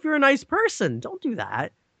follow you if you're a nice person. Don't do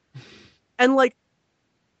that. And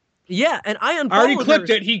yeah, and I unfollowed her. I already clicked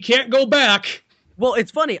it. He can't go back. Well,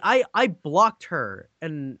 it's funny. I blocked her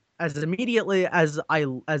and as immediately as I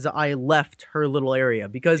left her little area,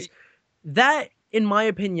 because that, in my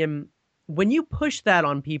opinion, when you push that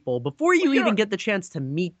on people before you even get the chance to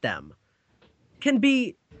meet them, can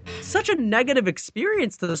be such a negative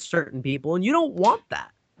experience to certain people, and you don't want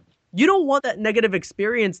that. You don't want that negative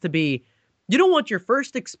experience to be, you don't want your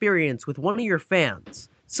first experience with one of your fans,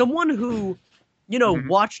 someone who,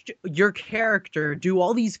 watched your character do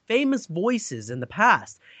all these famous voices in the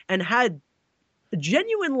past and had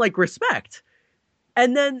genuine, respect.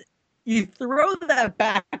 And then you throw that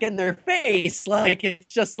back in their face,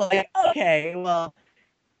 it's just okay, well,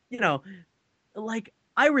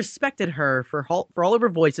 I respected her for all of her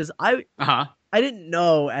voices. I didn't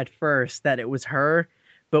know at first that it was her,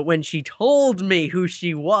 but when she told me who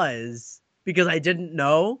she was, because I didn't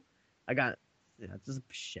know, I got just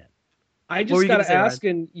shit. I just gotta ask,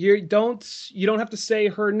 Ryan? And you don't have to say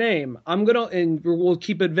her name. And we'll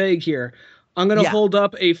keep it vague here. I'm gonna hold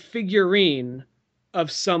up a figurine of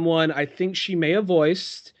someone I think she may have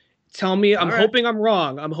voiced. Tell me, I'm hoping I'm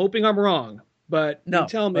wrong. But no,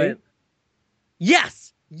 tell me. But...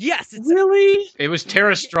 Yes, it's really. It was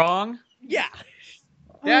Tara Strong. Yeah.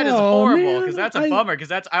 That is horrible, because that's a bummer.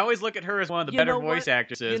 Because I always look at her as one of the better voice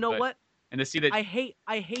actresses. You know what? And to see that, I hate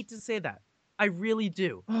to say that. I really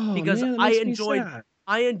do, because I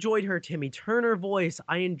enjoyed her Timmy Turner voice.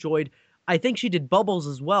 I think she did Bubbles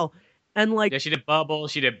as well, and she did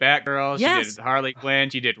Bubbles, she did Batgirl, she did Harley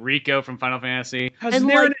Quinn, she did Rico from Final Fantasy. I was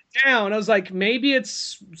narrowing it down. I was like, maybe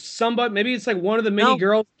it's somebody, maybe it's one of the mini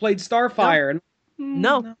girls played Starfire.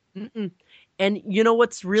 No. And you know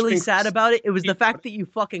what's really sad about it? It was the fact that you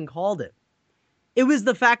fucking called it. It was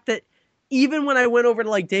the fact that even when I went over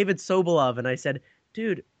to David Sobolov and I said,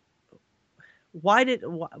 dude, why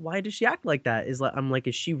does she act like that? I'm like,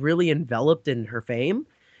 is she really enveloped in her fame?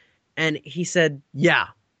 And he said, yeah,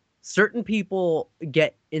 certain people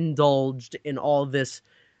get indulged in all this,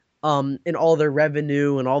 in all their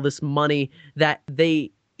revenue and all this money that they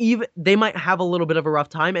might have a little bit of a rough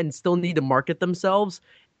time and still need to market themselves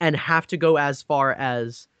and have to go as far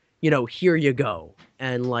as, here you go.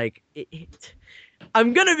 And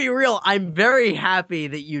I'm going to be real. I'm very happy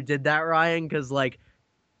that you did that, Ryan, because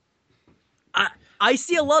I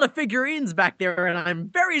see a lot of figurines back there, and I'm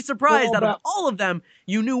very surprised out of all of them,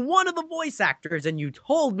 you knew one of the voice actors, and you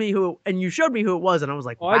told me and you showed me who it was, and I was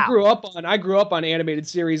like, wow. I grew up on animated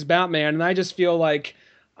series Batman, and I just feel like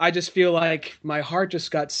my heart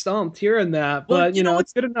just got stumped hearing that. But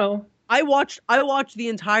it's good to know. I watched the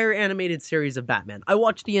entire animated series of Batman. I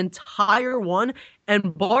watched the entire one,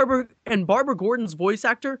 and Barbara Gordon's voice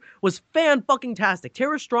actor was fan-fucking-tastic.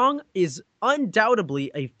 Tara Strong is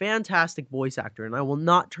undoubtedly a fantastic voice actor, and I will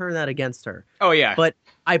not turn that against her. Oh, yeah. But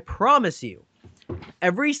I promise you,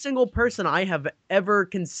 every single person I have ever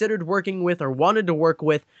considered working with or wanted to work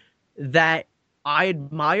with that I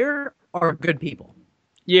admire are good people.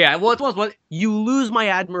 Yeah, well, it's what you lose my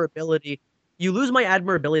admirability. You lose my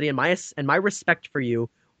admirability and my respect for you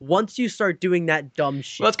once you start doing that dumb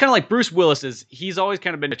shit. Well, it's kind of like Bruce Willis he's always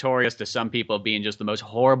kind of been notorious to some people being just the most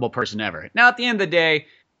horrible person ever. Now, at the end of the day,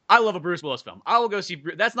 I love a Bruce Willis film. I will go see.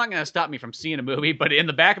 That's not going to stop me from seeing a movie, but in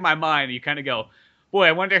the back of my mind, you kind of go, boy,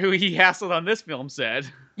 I wonder who he hassled on this film set.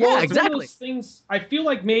 Yeah, exactly. One of those things, I feel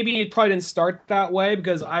like maybe it probably didn't start that way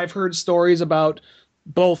because I've heard stories about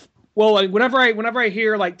both. Well, whenever I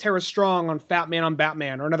hear Tara Strong on Fat Man on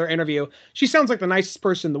Batman or another interview, she sounds like the nicest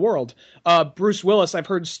person in the world. Bruce Willis, I've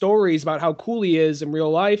heard stories about how cool he is in real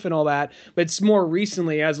life and all that, but it's more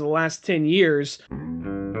recently, as of the last 10 years.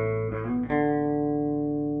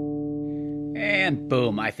 And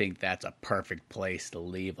boom, I think that's a perfect place to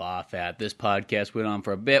leave off at. This podcast went on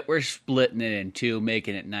for a bit. We're splitting it in two,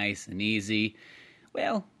 making it nice and easy.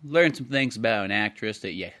 Well, learn some things about an actress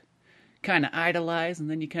that you kind of idolize, and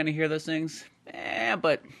then you kind of hear those things.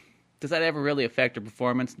 But does that ever really affect her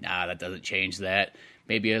performance? Nah, that doesn't change that.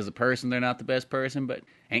 Maybe as a person, they're not the best person, but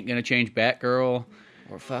ain't gonna change Batgirl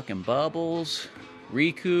or fucking Bubbles,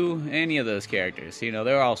 Riku, any of those characters. They'll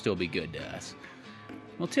all still be good to us.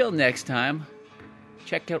 Well, till next time,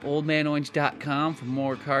 check out oldmanorange.com for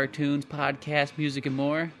more cartoons, podcasts, music, and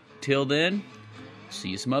more. Till then, see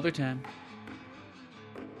you some other time.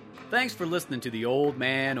 Thanks for listening to the Old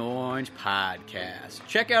Man Orange podcast.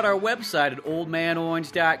 Check out our website at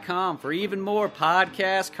oldmanorange.com for even more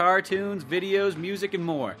podcasts, cartoons, videos, music, and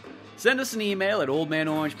more. Send us an email at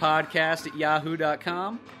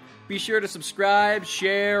oldmanorangepodcast@yahoo.com. Be sure to subscribe,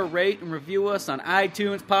 share, rate, and review us on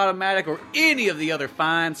iTunes, Podomatic, or any of the other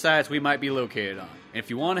fine sites we might be located on. And if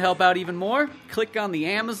you want to help out even more, click on the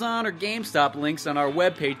Amazon or GameStop links on our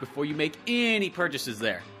webpage before you make any purchases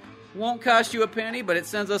there. Won't cost you a penny, but it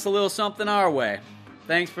sends us a little something our way.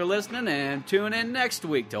 Thanks for listening, and tune in next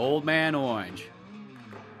week to Old Man Orange.